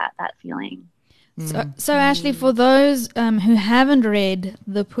relate to that feeling. So Ashley, for those who haven't read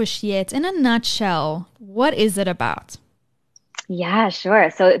The Push yet, in a nutshell, what is it about? Yeah,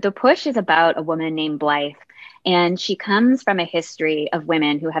 sure. So The Push is about a woman named Blythe, and she comes from a history of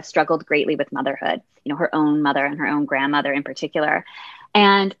women who have struggled greatly with motherhood, her own mother and her own grandmother in particular.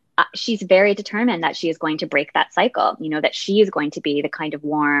 And she's very determined that she is going to break that cycle, that she is going to be the kind of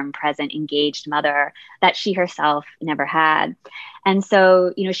warm, present, engaged mother that she herself never had. And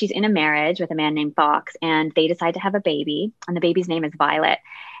so, she's in a marriage with a man named Fox, and they decide to have a baby, and the baby's name is Violet.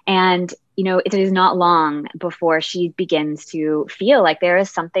 And, it is not long before she begins to feel like there is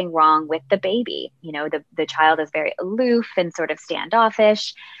something wrong with the baby. The child is very aloof and sort of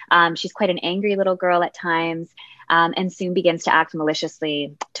standoffish. She's quite an angry little girl at times. And soon begins to act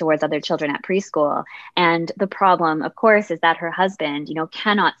maliciously towards other children at preschool. And the problem, of course, is that her husband,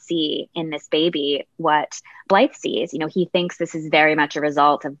 cannot see in this baby what Blythe sees. He thinks this is very much a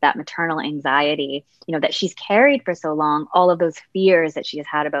result of that maternal anxiety, that she's carried for so long, all of those fears that she has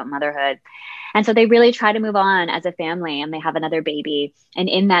had about motherhood. And so they really try to move on as a family, and they have another baby. And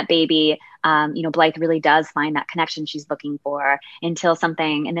in that baby, Blythe really does find that connection she's looking for until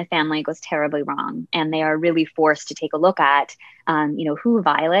something in the family goes terribly wrong. And they are really forced to take a look at, who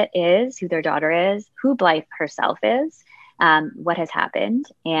Violet is, who their daughter is, who Blythe herself is, what has happened,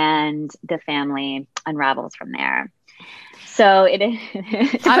 and the family unravels from there. So it is.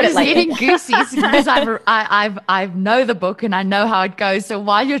 I was getting goosies because I know the book and I know how it goes. So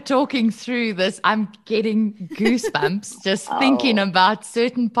while you're talking through this, I'm getting goosebumps just thinking about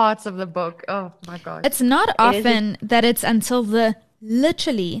certain parts of the book. Oh my God! It's not often that it's until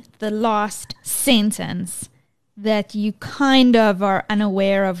literally the last sentence that you kind of are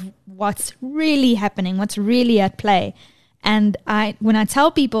unaware of what's really happening, what's really at play. And when I tell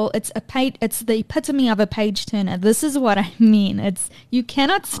people it's the epitome of a page turner, this is what I mean. You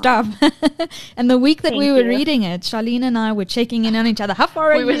cannot stop. And the week that we were reading it, Charlene and I were checking in on each other. How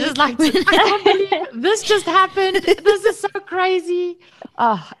far are you? We were just like, I can't believe this just happened. This is so crazy.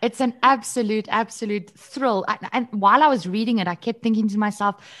 Oh, it's an absolute thrill. And while I was reading it, I kept thinking to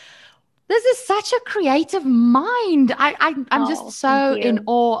myself, this is such a creative mind. I'm just so in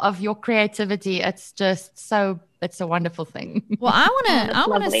awe of your creativity. It's just it's a wonderful thing. Well, I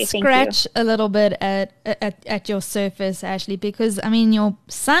want to scratch a little bit at your surface, Ashley, because your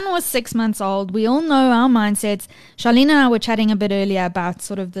son was 6 months old. We all know our mindsets. Charlene and I were chatting a bit earlier about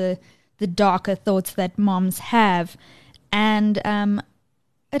sort of the darker thoughts that moms have, and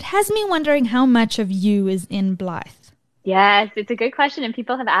it has me wondering how much of you is in Blythe. Yes, it's a good question. And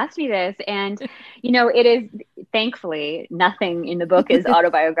people have asked me this. And, it is, thankfully, nothing in the book is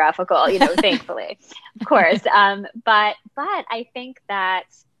autobiographical, thankfully, of course. But I think that,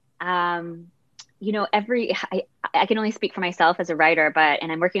 I can only speak for myself as a writer,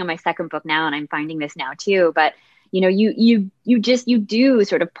 and I'm working on my second book now, and I'm finding this now too. But, you do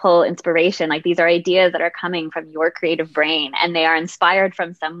sort of pull inspiration. Like, these are ideas that are coming from your creative brain, and they are inspired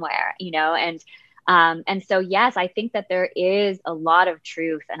from somewhere, and so, yes, I think that there is a lot of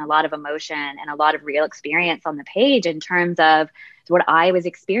truth and a lot of emotion and a lot of real experience on the page in terms of what I was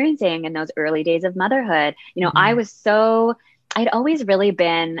experiencing in those early days of motherhood. I'd always really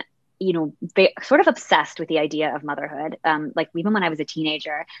been, sort of obsessed with the idea of motherhood. Like, even when I was a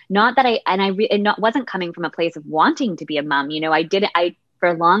teenager, not that wasn't coming from a place of wanting to be a mom. For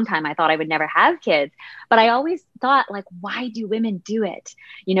a long time, I thought I would never have kids, but I always thought, like, why do women do it?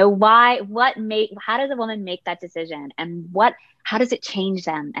 How does a woman make that decision? And what how does it change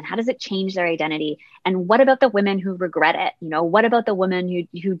them, and how does it change their identity? And what about the women who regret it? What about the women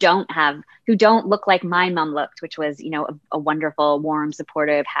who don't look like my mom looked, which was, a wonderful, warm,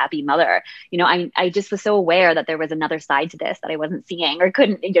 supportive, happy mother. I just was so aware that there was another side to this that I wasn't seeing or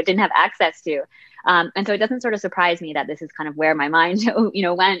didn't have access to. And so it doesn't sort of surprise me that this is kind of where my mind,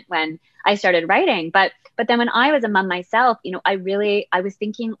 went when I started writing. But then when I was a mom myself, I was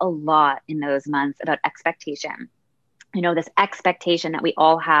thinking a lot in those months about expectation. This expectation that we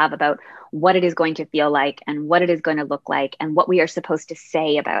all have about what it is going to feel like and what it is going to look like and what we are supposed to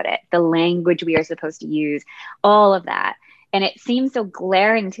say about it, the language we are supposed to use, all of that. And it seems so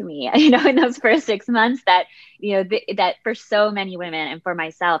glaring to me, in those first 6 months that, that for so many women and for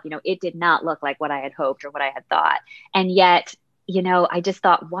myself, it did not look like what I had hoped or what I had thought. And yet, I just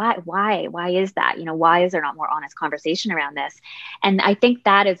thought, why is that? Why is there not more honest conversation around this? And I think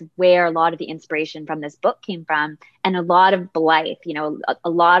that is where a lot of the inspiration from this book came from. And a lot of Blythe, a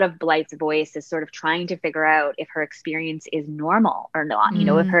lot of Blythe's voice is sort of trying to figure out if her experience is normal or not,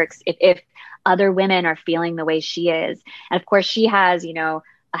 if other women are feeling the way she is. And of course she has, a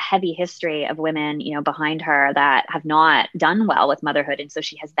heavy history of women, behind her that have not done well with motherhood. And so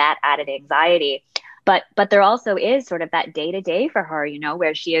she has that added anxiety. But there also is sort of that day to day for her,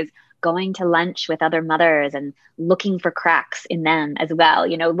 where she is going to lunch with other mothers and looking for cracks in them as well,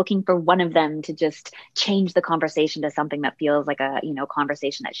 looking for one of them to just change the conversation to something that feels like a,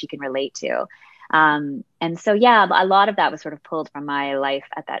 conversation that she can relate to. And so, yeah, a lot of that was sort of pulled from my life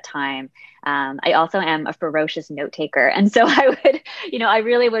at that time. I also am a ferocious note taker. And so I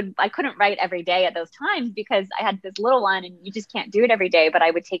would, I couldn't write every day at those times because I had this little one and you just can't do it every day, but I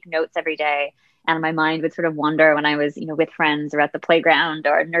would take notes every day. And my mind would sort of wander when I was, with friends or at the playground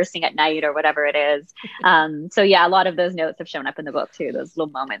or nursing at night or whatever it is. So yeah, a lot of those notes have shown up in the book too, those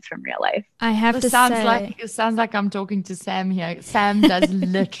little moments from real life. I have It to say, it sounds like I'm talking to Sam here. Sam does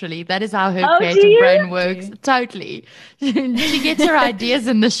literally, that is how her creative brain works. Totally. She gets her ideas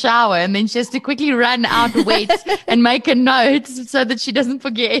in the shower and then she has to quickly run out wet and make a note so that she doesn't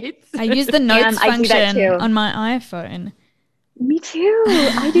forget. I use the notes function on my iPhone. Me too.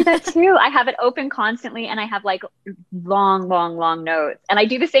 I do that too. I have it open constantly and I have like long notes. And I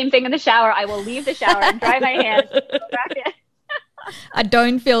do the same thing in the shower. I will leave the shower and dry my hands and go back in. I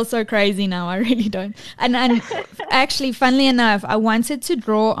don't feel so crazy now. I really don't. And actually, funnily enough, I wanted to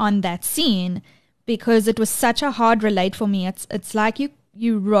draw on that scene because it was such a hard relate for me. It's like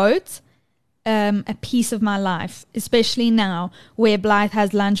you wrote a piece of my life, especially now where Blythe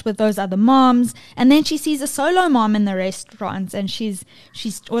has lunch with those other moms and then she sees a solo mom in the restaurant and she's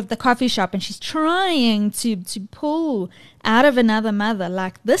or the coffee shop and she's trying to pull out of another mother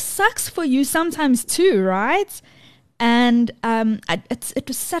like, this sucks for you sometimes too, right? And it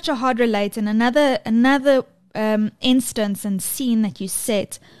was such a hard relate. And another instance and scene that you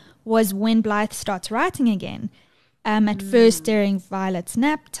set was when Blythe starts writing again. At first during Violet's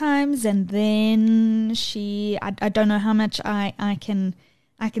nap times, and then I don't know how much I can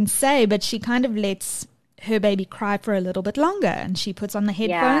say, but she kind of lets her baby cry for a little bit longer, and she puts on the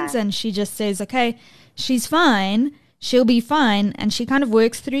headphones and she just says, okay, she's fine, she'll be fine, and she kind of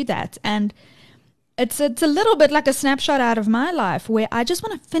works through that. And it's a little bit like a snapshot out of my life where I just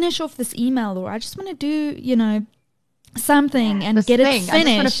want to finish off this email, or I just want to do, something and get it finished. I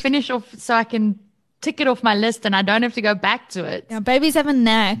just want to finish off so I can tick it off my list and I don't have to go back to it. Now, babies have a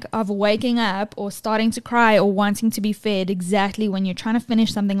knack of waking up or starting to cry or wanting to be fed exactly when you're trying to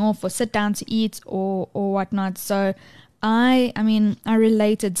finish something off or sit down to eat or whatnot. So I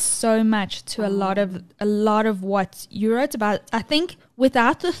related so much to a lot of what you wrote about. I think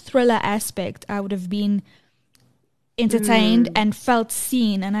without the thriller aspect, I would have been entertained and felt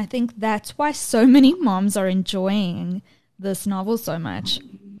seen. And I think that's why so many moms are enjoying this novel so much.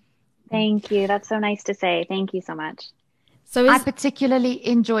 Thank you. That's so nice to say. Thank you so much. So I particularly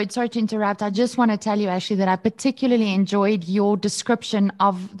enjoyed, sorry to interrupt, I just want to tell you, Ashley, that I particularly enjoyed your description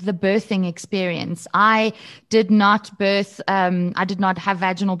of the birthing experience. I did not have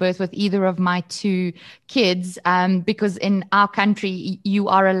vaginal birth with either of my two kids because in our country, you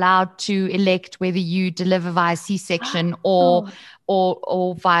are allowed to elect whether you deliver via C-section or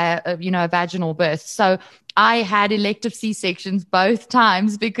via, a vaginal birth. So I had elective C-sections both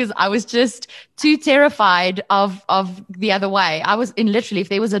times because I was just too terrified of the other way. I was in literally, if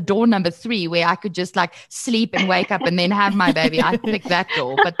there was a door number 3 where I could just like sleep and wake up and then have my baby, I'd pick that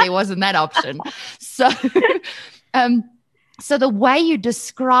door, but there wasn't that option. So, so the way you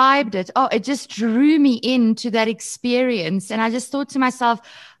described it, it just drew me into that experience. And I just thought to myself,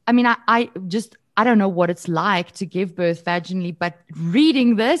 I mean, I don't know what it's like to give birth vaginally, but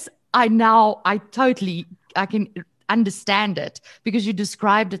reading this, I understand it because you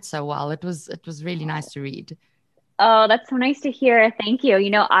described it so well. It was really nice to read. Oh, that's so nice to hear. Thank you.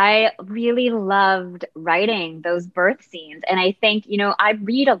 I really loved writing those birth scenes. And I think, I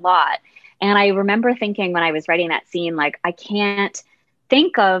read a lot. And I remember thinking when I was writing that scene, like, I can't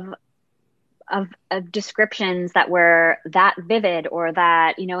think of descriptions that were that vivid or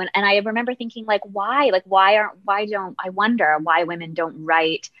that, and I remember thinking, like, why don't I wonder why women don't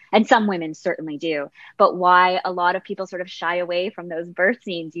write, and some women certainly do, but why a lot of people sort of shy away from those birth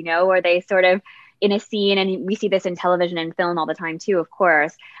scenes, or they sort of in a scene, and we see this in television and film all the time too, of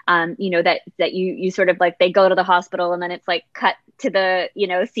course, that you sort of like, they go to the hospital and then it's like cut to the,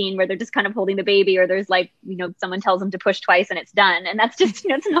 scene where they're just kind of holding the baby, or there's like, someone tells them to push twice and it's done. And that's just,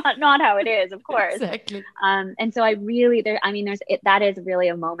 it's not how it is, of course. Exactly. And so that is really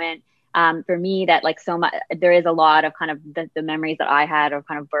a moment for me that, like, so much, there is a lot of kind of the memories that I had of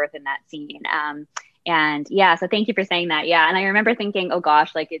kind of birth in that scene. And yeah, so thank you for saying that. Yeah. And I remember thinking, oh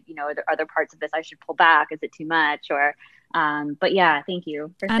gosh, like, are there parts of this I should pull back? Is it too much? But yeah, thank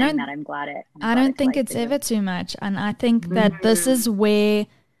you for saying that. I'm glad it. I don't think it's ever too much. And I think that this is where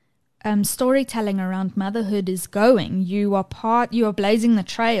storytelling around motherhood is going. You are blazing the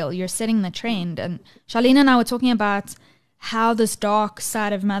trail, you're setting the trend. And Charlene and I were talking about how this dark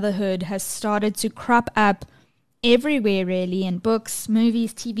side of motherhood has started to crop up everywhere, really, in books,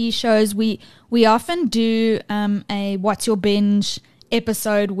 movies, TV shows. We often do a What's Your Binge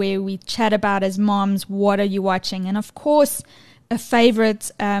episode where we chat about, as moms, what are you watching? And of course, a favorite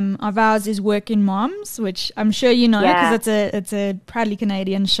of ours is Working Moms, which I'm sure you know because it's a proudly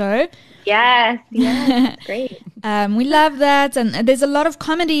Canadian show. Yes, great. We love that, and there's a lot of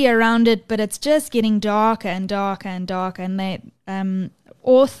comedy around it, but it's just getting darker and darker and darker. And they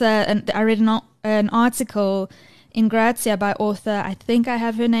author, and I read an article in Grazia by author, I think I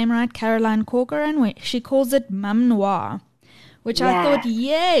have her name right, Caroline Corcoran, where she calls it Mum Noir, which I thought,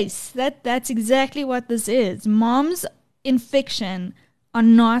 yes, that's exactly what this is. Moms in fiction are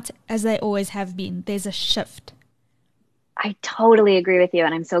not as they always have been. There's a shift. I totally agree with you.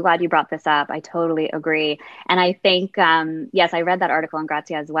 And I'm so glad you brought this up. I totally agree. And I think, yes, I read that article in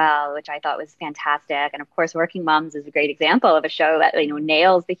Grazia as well, which I thought was fantastic. And of course, Working Moms is a great example of a show that,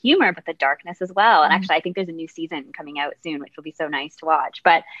 nails the humor, but the darkness as well. And actually, I think there's a new season coming out soon, which will be so nice to watch.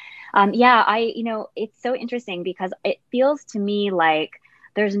 But it's so interesting because it feels to me like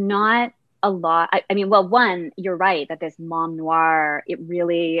there's not a lot. One, you're right that this mom noir, it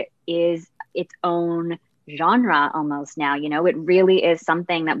really is its own genre almost now. It really is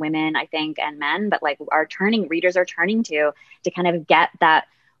something that women, I think, and men, but like readers are turning to kind of get that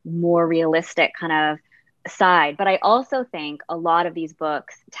more realistic kind of side. But I also think a lot of these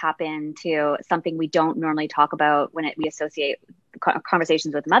books tap into something we don't normally talk about when we associate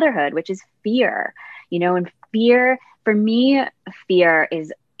conversations with motherhood, which is fear. And fear, for me, fear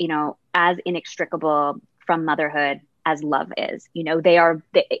is, as inextricable from motherhood as love is.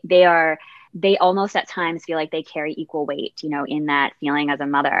 They almost at times feel like they carry equal weight, in that feeling as a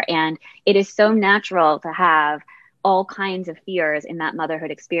mother. And it is so natural to have all kinds of fears in that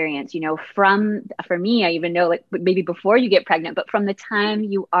motherhood experience, for me, I even know, like, maybe before you get pregnant, but from the time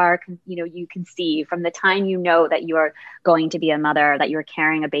you conceive, from the time that you are going to be a mother, that you're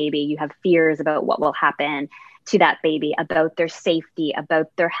carrying a baby, you have fears about what will happen to that baby, about their safety, about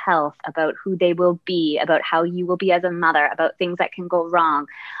their health, about who they will be, about how you will be as a mother, about things that can go wrong.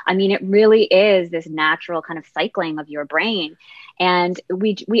 It really is this natural kind of cycling of your brain. And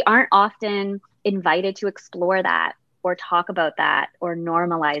we aren't often invited to explore that or talk about that or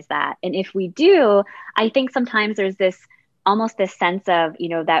normalize that. And if we do, I think sometimes there's almost this sense of,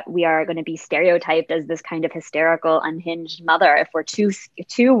 that we are going to be stereotyped as this kind of hysterical, unhinged mother if we're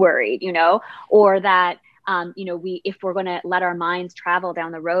too worried, or that if we're going to let our minds travel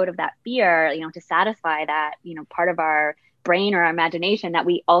down the road of that fear, to satisfy that, part of our brain or our imagination, that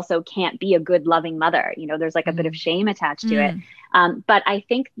we also can't be a good, loving mother. There's like a bit of shame attached to it. But I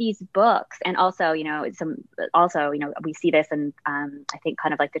think these books, and also, we see this in, I think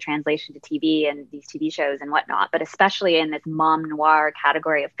kind of like the translation to TV and these TV shows and whatnot, but especially in this mom noir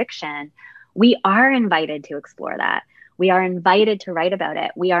category of fiction, we are invited to explore that. We are invited to write about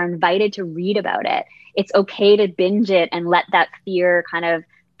it. We are invited to read about it. It's okay to binge it and let that fear kind of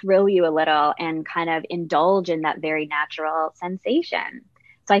thrill you a little and kind of indulge in that very natural sensation.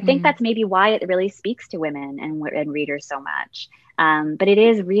 So I think that's maybe why it really speaks to women and readers so much. But it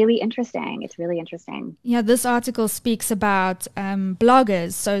is really interesting. It's really interesting. Yeah, this article speaks about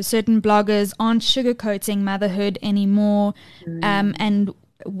bloggers. So certain bloggers aren't sugarcoating motherhood anymore. And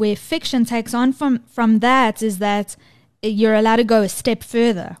where fiction takes on from that is that you're allowed to go a step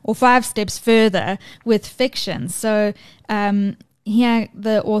further or 5 steps further with fiction. So here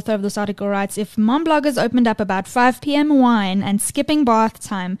the author of this article writes, if mom bloggers opened up about 5 p.m. wine and skipping bath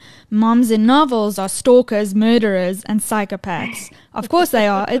time, moms in novels are stalkers, murderers, and psychopaths. Of course they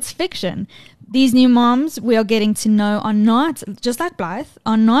are. It's fiction. These new moms we are getting to know are not, just like Blythe,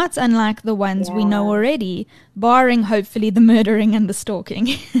 are not unlike the ones we know already, barring hopefully the murdering and the stalking.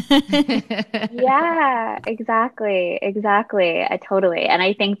 Yeah, exactly. Totally. And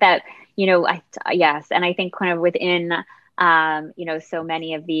I think that, yes. And I think kind of within, so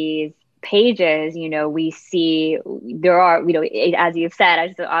many of these pages, we see there are, as you've said,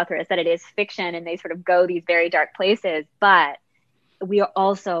 as the author has said, it is fiction and they sort of go these very dark places, but we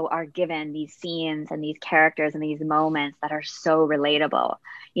also are given these scenes and these characters and these moments that are so relatable,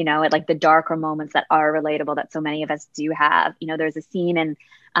 like the darker moments that are relatable that so many of us do have. There's a scene in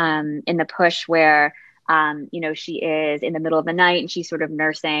the Push where, she is in the middle of the night and she's sort of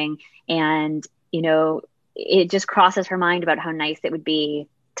nursing and, it just crosses her mind about how nice it would be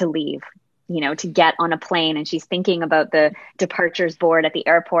to leave, to get on a plane. And she's thinking about the departures board at the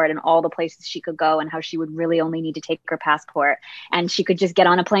airport and all the places she could go and how she would really only need to take her passport. And she could just get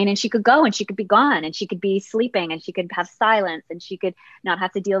on a plane and she could go and she could be gone and she could be sleeping and she could have silence and she could not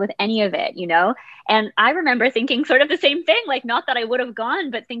have to deal with any of it, And I remember thinking sort of the same thing, like not that I would have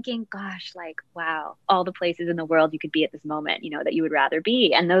gone, but thinking, gosh, like, wow, all the places in the world you could be at this moment, that you would rather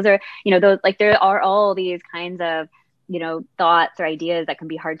be. And those are, there are all these kinds of, thoughts or ideas that can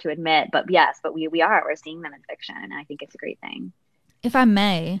be hard to admit, but we're seeing them in fiction. And I think it's a great thing. If I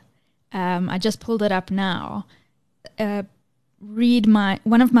may, I just pulled it up now. Read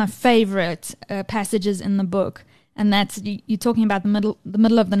one of my favorite passages in the book. And that's you're talking about the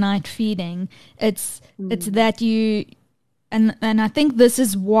middle of the night feeding. It's that you, and I think this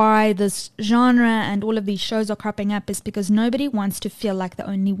is why this genre and all of these shows are cropping up, is because nobody wants to feel like the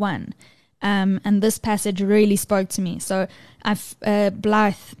only one. And this passage really spoke to me. So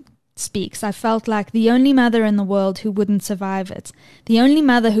Blythe speaks, I felt like the only mother in the world who wouldn't survive it. The only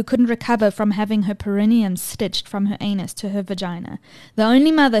mother who couldn't recover from having her perineum stitched from her anus to her vagina. The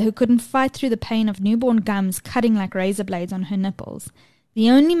only mother who couldn't fight through the pain of newborn gums cutting like razor blades on her nipples. The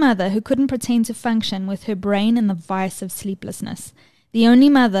only mother who couldn't pretend to function with her brain in the vice of sleeplessness. The only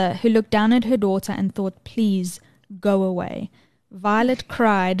mother who looked down at her daughter and thought, please, go away. Violet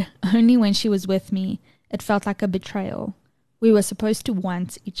cried only when she was with me. It felt like a betrayal. We were supposed to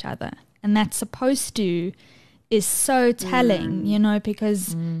want each other. And that supposed to is so telling,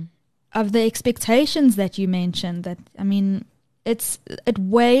 because of the expectations that you mentioned. That, I mean, it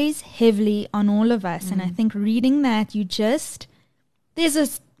weighs heavily on all of us. And I think reading that, there's a,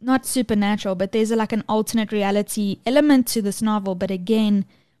 not supernatural, but there's like an alternate reality element to this novel. But again,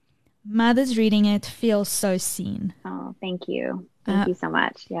 mothers reading it feel so seen. Oh, thank you. Thank you so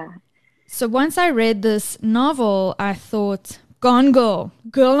much. Yeah. So once I read this novel, I thought, Gone Girl,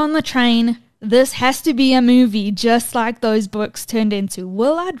 Girl on the Train, this has to be a movie just like those books turned into.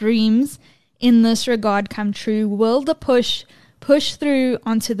 Will our dreams in this regard come true? Will the push through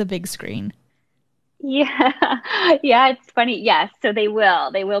onto the big screen? Yeah. Yeah, it's funny. Yes. So they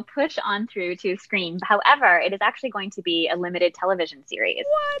will push on through to screen. However, it is actually going to be a limited television series.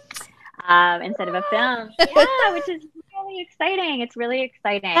 What? Instead of a film. Yeah, which is really exciting. It's really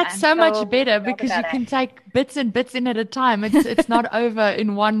exciting. That's so much better because you can take bits and bits in at a time. It's not over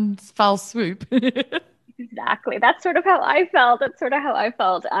in one fell swoop. Exactly. That's sort of how I felt.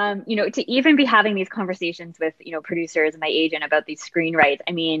 To even be having these conversations with, producers and my agent about these screenwrites.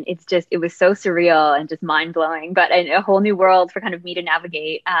 I mean, it was so surreal and just mind blowing, but a whole new world for kind of me to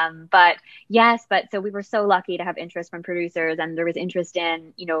navigate. So we were so lucky to have interest from producers, and there was interest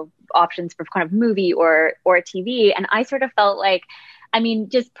in, options for kind of movie or TV. And I sort of felt like, I mean,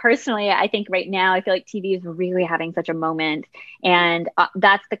 just personally, I think right now, I feel like TV is really having such a moment, and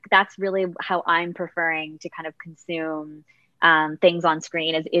that's really how I'm preferring to kind of consume things on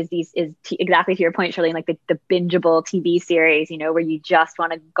screen. Exactly to your point, Shirley, like the bingeable TV series, where you just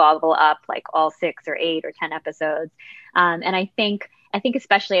want to gobble up like all 6 or 8 or 10 episodes. And I think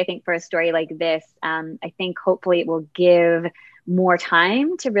especially for a story like this, I think hopefully it will give more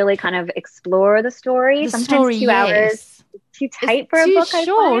time to really kind of explore the story. Sometimes 2 hours. Too tight for a book. Too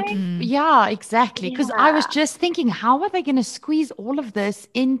short. Yeah, exactly. Because I was just thinking, how are they going to squeeze all of this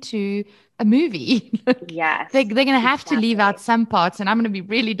into a movie? Yes. They're going to have to leave out some parts, and I'm going to be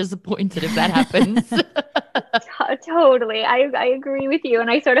really disappointed if that happens. Totally. I agree with you. And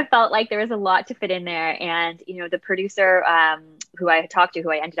I sort of felt like there was a lot to fit in there. And, the producer who I talked to,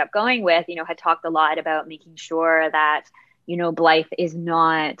 who I ended up going with, had talked a lot about making sure that Blythe is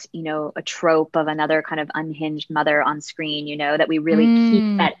not, a trope of another kind of unhinged mother on screen, that we really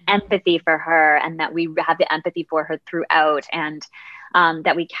keep that empathy for her, and that we have the empathy for her throughout, and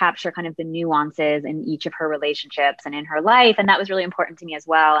that we capture kind of the nuances in each of her relationships and in her life. And that was really important to me as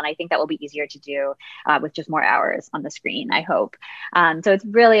well. And I think that will be easier to do with just more hours on the screen, I hope. So it's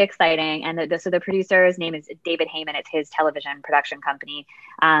really exciting. And so the producer's name is David Heyman. It's his television production company.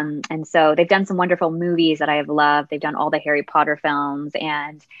 And so they've done some wonderful movies that I have loved. They've done all the Harry Potter films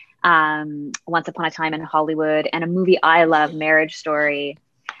and Once Upon a Time in Hollywood, and a movie I love, Marriage Story.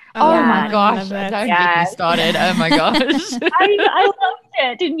 Oh my gosh, don't get me started. Oh my gosh. I loved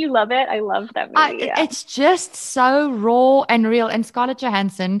it. Didn't you love it? I loved that movie. It's just so raw and real. And Scarlett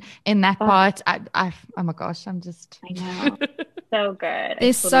Johansson in that part, oh my gosh, I know. So good.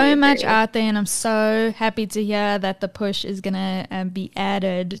 There's so much out there, and I'm so happy to hear that the push is going to be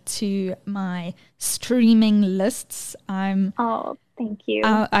added to my streaming lists. Oh, thank you.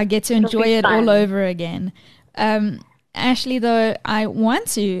 I get to enjoy it all over again. Ashley, though, I want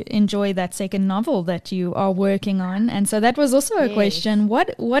to enjoy that second novel that you are working on. And so that was also a question.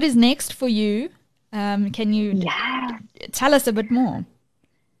 What is next for you? Can you tell us a bit more?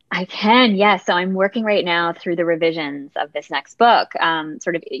 I can, yes. So I'm working right now through the revisions of this next book. I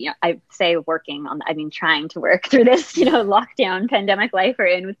say trying to work through this, lockdown pandemic life we're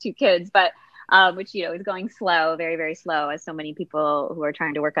in with 2 kids, but which, is going slow, very, very slow, as so many people who are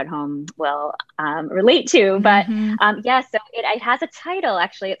trying to work at home will relate to. But so it has a title,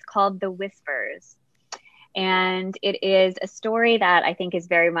 actually. It's called The Whispers. And it is a story that I think is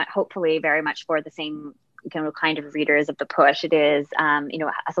hopefully very much for the same kind of readers of the push. It is,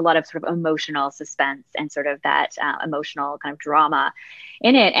 has a lot of sort of emotional suspense and sort of that emotional kind of drama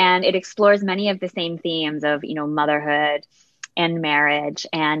in it. And it explores many of the same themes of, motherhood and marriage.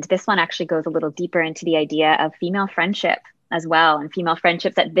 And this one actually goes a little deeper into the idea of female friendship as well, and female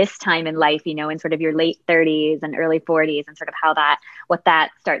friendships at this time in life, in sort of your late 30s and early 40s, and sort of what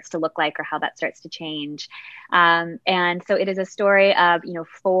that starts to look like, or how that starts to change. And so it is a story of,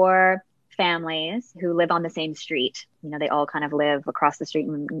 4 families who live on the same street. They all kind of live across the street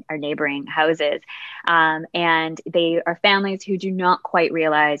and are neighboring houses. And they are families who do not quite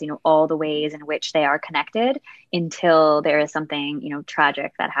realize, all the ways in which they are connected until there is something,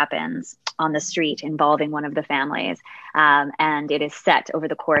 tragic that happens on the street involving one of the families. And it is set over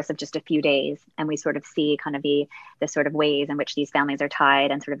the course of just a few days. And we sort of see kind of the sort of ways in which these families are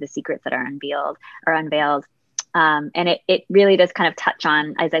tied, and sort of the secrets that are unveiled. And it really does kind of touch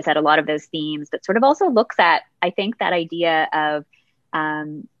on, as I said, a lot of those themes, but sort of also looks at, I think, that idea of,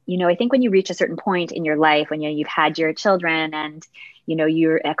 I think when you reach a certain point in your life, when you've had your children, and,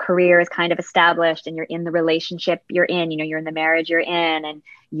 your career is kind of established, and you're in the relationship you're in, you're in the marriage you're in, and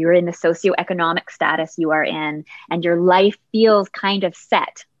you're in the socioeconomic status you are in, and your life feels kind of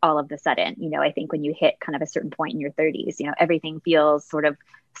set all of a sudden. I think when you hit kind of a certain point in your 30s, everything feels sort of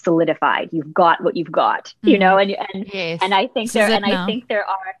solidified. You've got what you've got, and I think there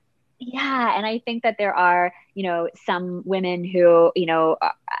are, some women who,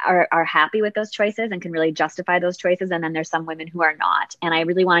 are happy with those choices and can really justify those choices. And then there's some women who are not. And I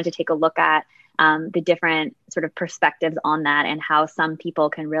really wanted to take a look at the different sort of perspectives on that, and how some people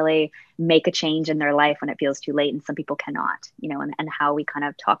can really make a change in their life when it feels too late, and some people cannot, and how we kind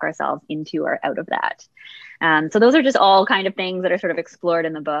of talk ourselves into or out of that. So those are just all kind of things that are sort of explored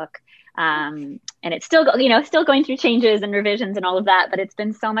in the book. And it's still, still going through changes and revisions and all of that, but it's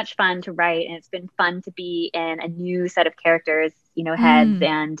been so much fun to write, and it's been fun to be in a new set of characters, heads,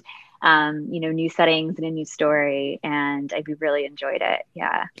 and new settings and a new story. And I really enjoyed it.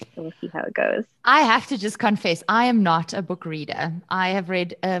 Yeah. So we'll see how it goes. I have to just confess, I am not a book reader. I have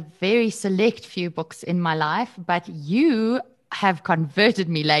read a very select few books in my life, but you have converted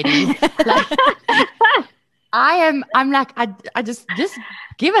me, ladies. I'm like, I just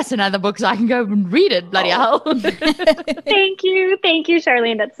give us another book so I can go and read it. Bloody hell. Thank you,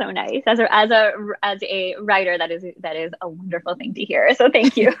 Charlene. That's so nice. As a writer, that is a wonderful thing to hear. So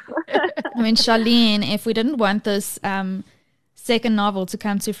thank you. I mean, Charlene, if we didn't want this second novel to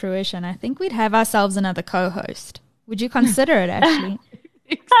come to fruition, I think we'd have ourselves another co-host. Would you consider it, Ashley?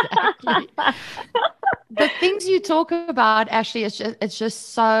 Exactly. The things you talk about, Ashley, it's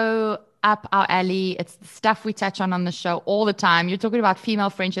just so up our alley. It's the stuff we touch on the show all the time. You're talking about female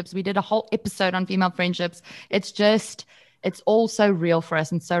friendships. We did a whole episode on female friendships. It's all so real for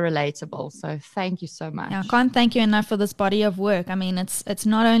us and so relatable. So thank you so much. Yeah, I can't thank you enough for this body of work. I mean, it's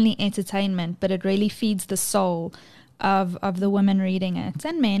not only entertainment, but it really feeds the soul of the women reading it,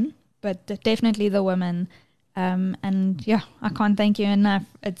 and men, but definitely the women. And yeah, I can't thank you enough.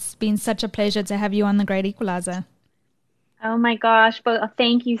 It's been such a pleasure to have you on The Great Equalizer. Oh my gosh, but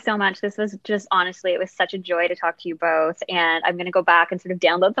thank you so much. This was just honestly, it was such a joy to talk to you both. And I'm going to go back and sort of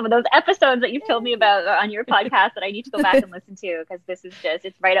download some of those episodes that you've told me about on your podcast that I need to go back and listen to because this is just,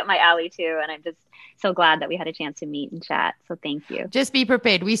 it's right up my alley too. And I'm just so glad that we had a chance to meet and chat. So thank you. Just be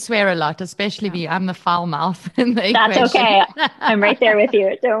prepared. We swear a lot, especially me. I'm the foul mouth in the That's equation. okay. I'm right there with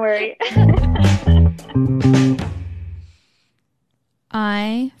you. Don't worry.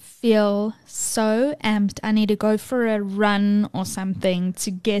 I feel so amped. I need to go for a run or something to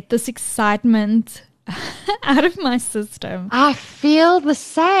get this excitement out of my system. I feel the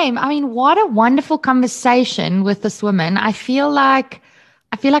same. I mean, what a wonderful conversation with this woman. I feel like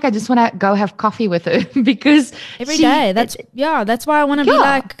I just want to go have coffee with her because every day. That's why I want to be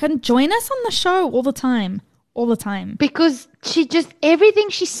like, can join us on the show all the time. Because she just, everything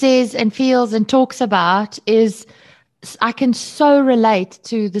she says and feels and talks about is, I can so relate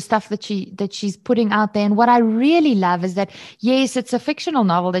to the stuff that she's putting out there. And what I really love is that, yes, it's a fictional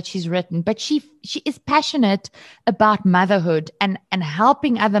novel that she's written, but she is passionate about motherhood and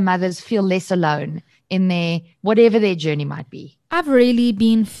helping other mothers feel less alone in their, whatever their journey might be. I've really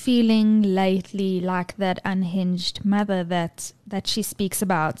been feeling lately like that unhinged mother that she speaks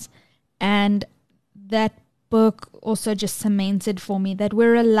about. And that book also just cemented for me that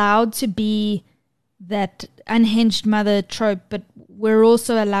we're allowed to be that unhinged mother trope, but we're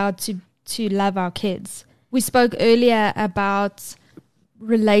also allowed to love our kids. We spoke earlier about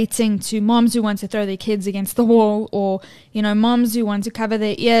relating to moms who want to throw their kids against the wall, or, you know, moms who want to cover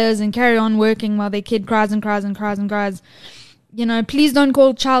their ears and carry on working while their kid cries and cries and cries and cries. You know, please don't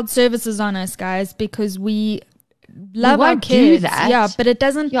call child services on us, guys, because we love our kids. Do that. Yeah, but it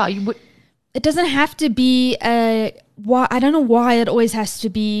doesn't. Yeah, it doesn't have to be why. I don't know why it always has to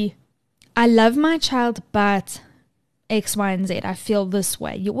be, I love my child, but X, Y, and Z, I feel this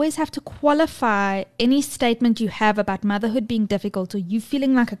way. You always have to qualify any statement you have about motherhood being difficult or you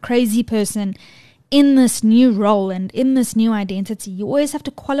feeling like a crazy person in this new role and in this new identity. You always have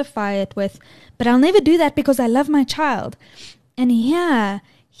to qualify it with, but I'll never do that because I love my child. And here,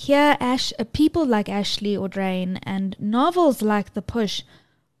 people like Ashley Audrain and novels like The Push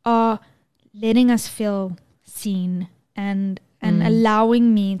are letting us feel seen and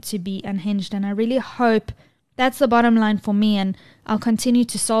allowing me to be unhinged. And I really hope that's the bottom line for me. And I'll continue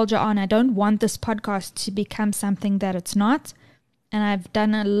to soldier on. I don't want this podcast to become something that it's not. And I've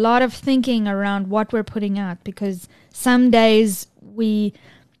done a lot of thinking around what we're putting out, because some days we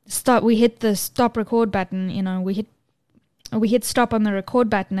hit the stop record button, you know, we hit stop on the record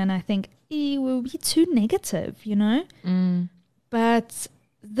button and I think, we'll be too negative, you know? But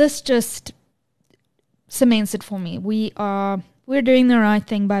this just cements it for me. We're doing the right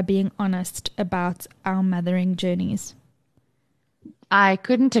thing by being honest about our mothering journeys. I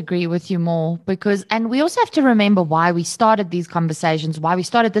couldn't agree with you more, and we also have to remember why we started these conversations, why we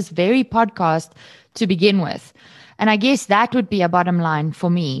started this very podcast to begin with. And I guess that would be a bottom line for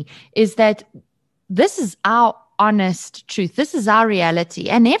me, is that this is our honest truth. This is our reality,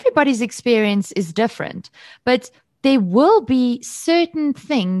 and everybody's experience is different, but there will be certain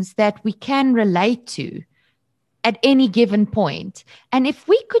things that we can relate to at any given point. And if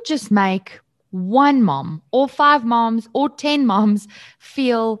we could just make one mom or 5 moms or 10 moms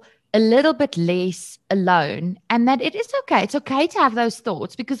feel a little bit less alone, and that it is okay. It's okay to have those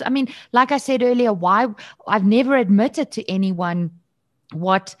thoughts, because, I mean, like I said earlier, why I've never admitted to anyone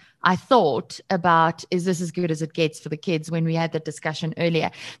what I thought about, is this as good as it gets for the kids, when we had that discussion earlier.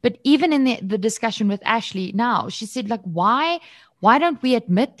 But even in the discussion with Ashley now, she said, like, why don't we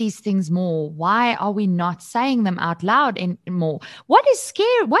admit these things more? Why are we not saying them out loud more? What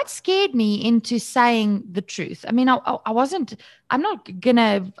scared me into saying the truth? I mean, I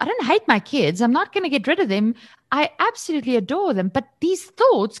don't hate my kids. I'm not going to get rid of them. I absolutely adore them. But these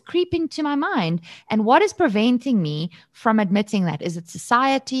thoughts creep into my mind. And what is preventing me from admitting that? Is it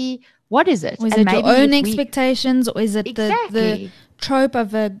society? What is it? Or is it your own expectations? Or is it the trope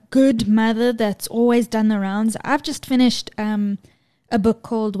of a good mother that's always done the rounds? I've just finished a book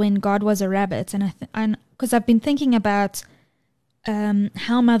called When God Was a Rabbit. And because I've been thinking about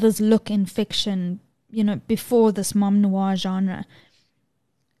how mothers look in fiction, you know, before this mom noir genre.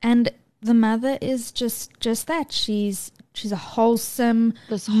 And the mother is just that. She's a wholesome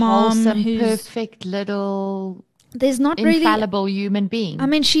mom, who's perfect little, there's not infallible human being. I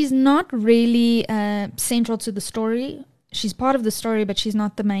mean, she's not really central to the story. She's part of the story, but she's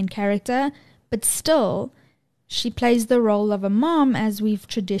not the main character. But still, she plays the role of a mom as we've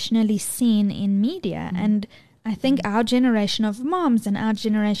traditionally seen in media. And I think our generation of moms and our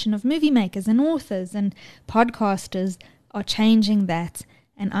generation of movie makers and authors and podcasters are changing that.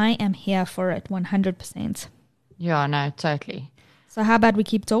 And I am here for it 100%. Yeah, no, totally. So how about we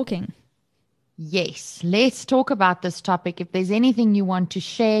keep talking? Yes, let's talk about this topic. If there's anything you want to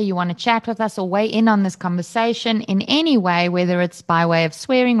share, you want to chat with us or weigh in on this conversation in any way, whether it's by way of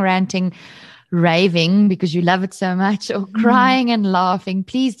swearing, ranting, raving because you love it so much, or crying and laughing,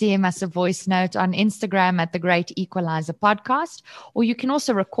 please DM us a voice note on Instagram at The Great Equalizer Podcast, or you can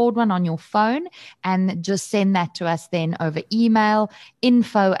also record one on your phone and just send that to us then over email,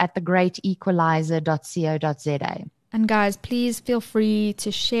 info@thegreatequalizer.co.za. And guys, please feel free to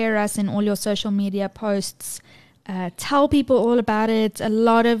share us in all your social media posts. Tell people all about it. A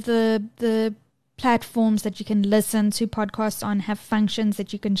lot of the platforms that you can listen to podcasts on have functions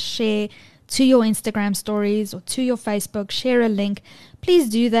that you can share to your Instagram stories or to your Facebook. Share a link. Please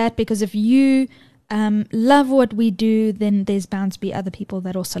do that, because if you love what we do, then there's bound to be other people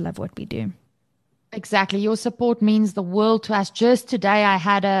that also love what we do. Exactly. Your support means the world to us. Just today, I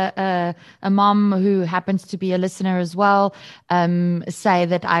had a mom who happens to be a listener as well say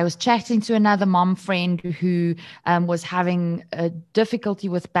that I was chatting to another mom friend who was having a difficulty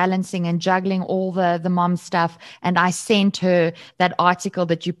with balancing and juggling all the mom stuff. And I sent her that article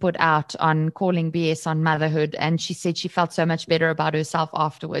that you put out on calling BS on motherhood. And she said she felt so much better about herself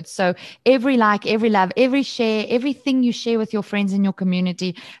afterwards. So every like, every love, every share, everything you share with your friends in your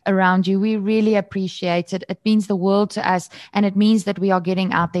community around you, we really appreciate it. It means the world to us, and it means that we are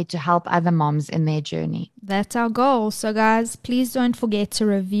getting out there to help other moms in their journey. That's our goal. So guys, please don't forget to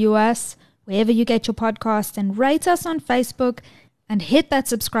review us wherever you get your podcast, and rate us on Facebook, and hit that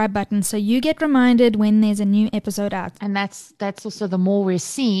subscribe button so you get reminded when there's a new episode out. And that's also, the more we're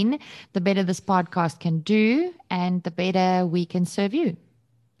seen, the better this podcast can do, and the better we can serve you.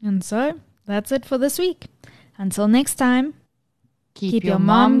 And so that's it for this week. Until next time, Keep your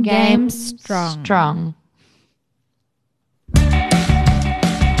mom game strong.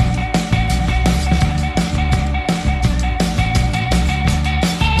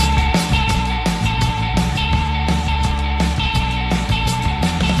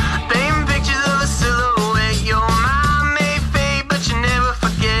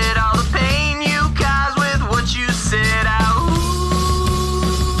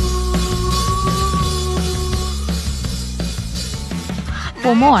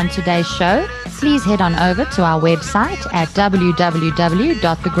 For more on today's show, please head on over to our website at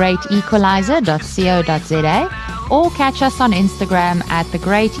www.thegreatequalizer.co.za, or catch us on Instagram at The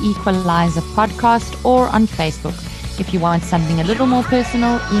Great Equalizer Podcast, or on Facebook. If you want something a little more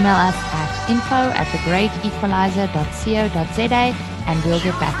personal, email us at info@thegreatequalizer.co.za and we'll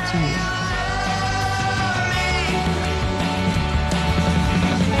get back to you.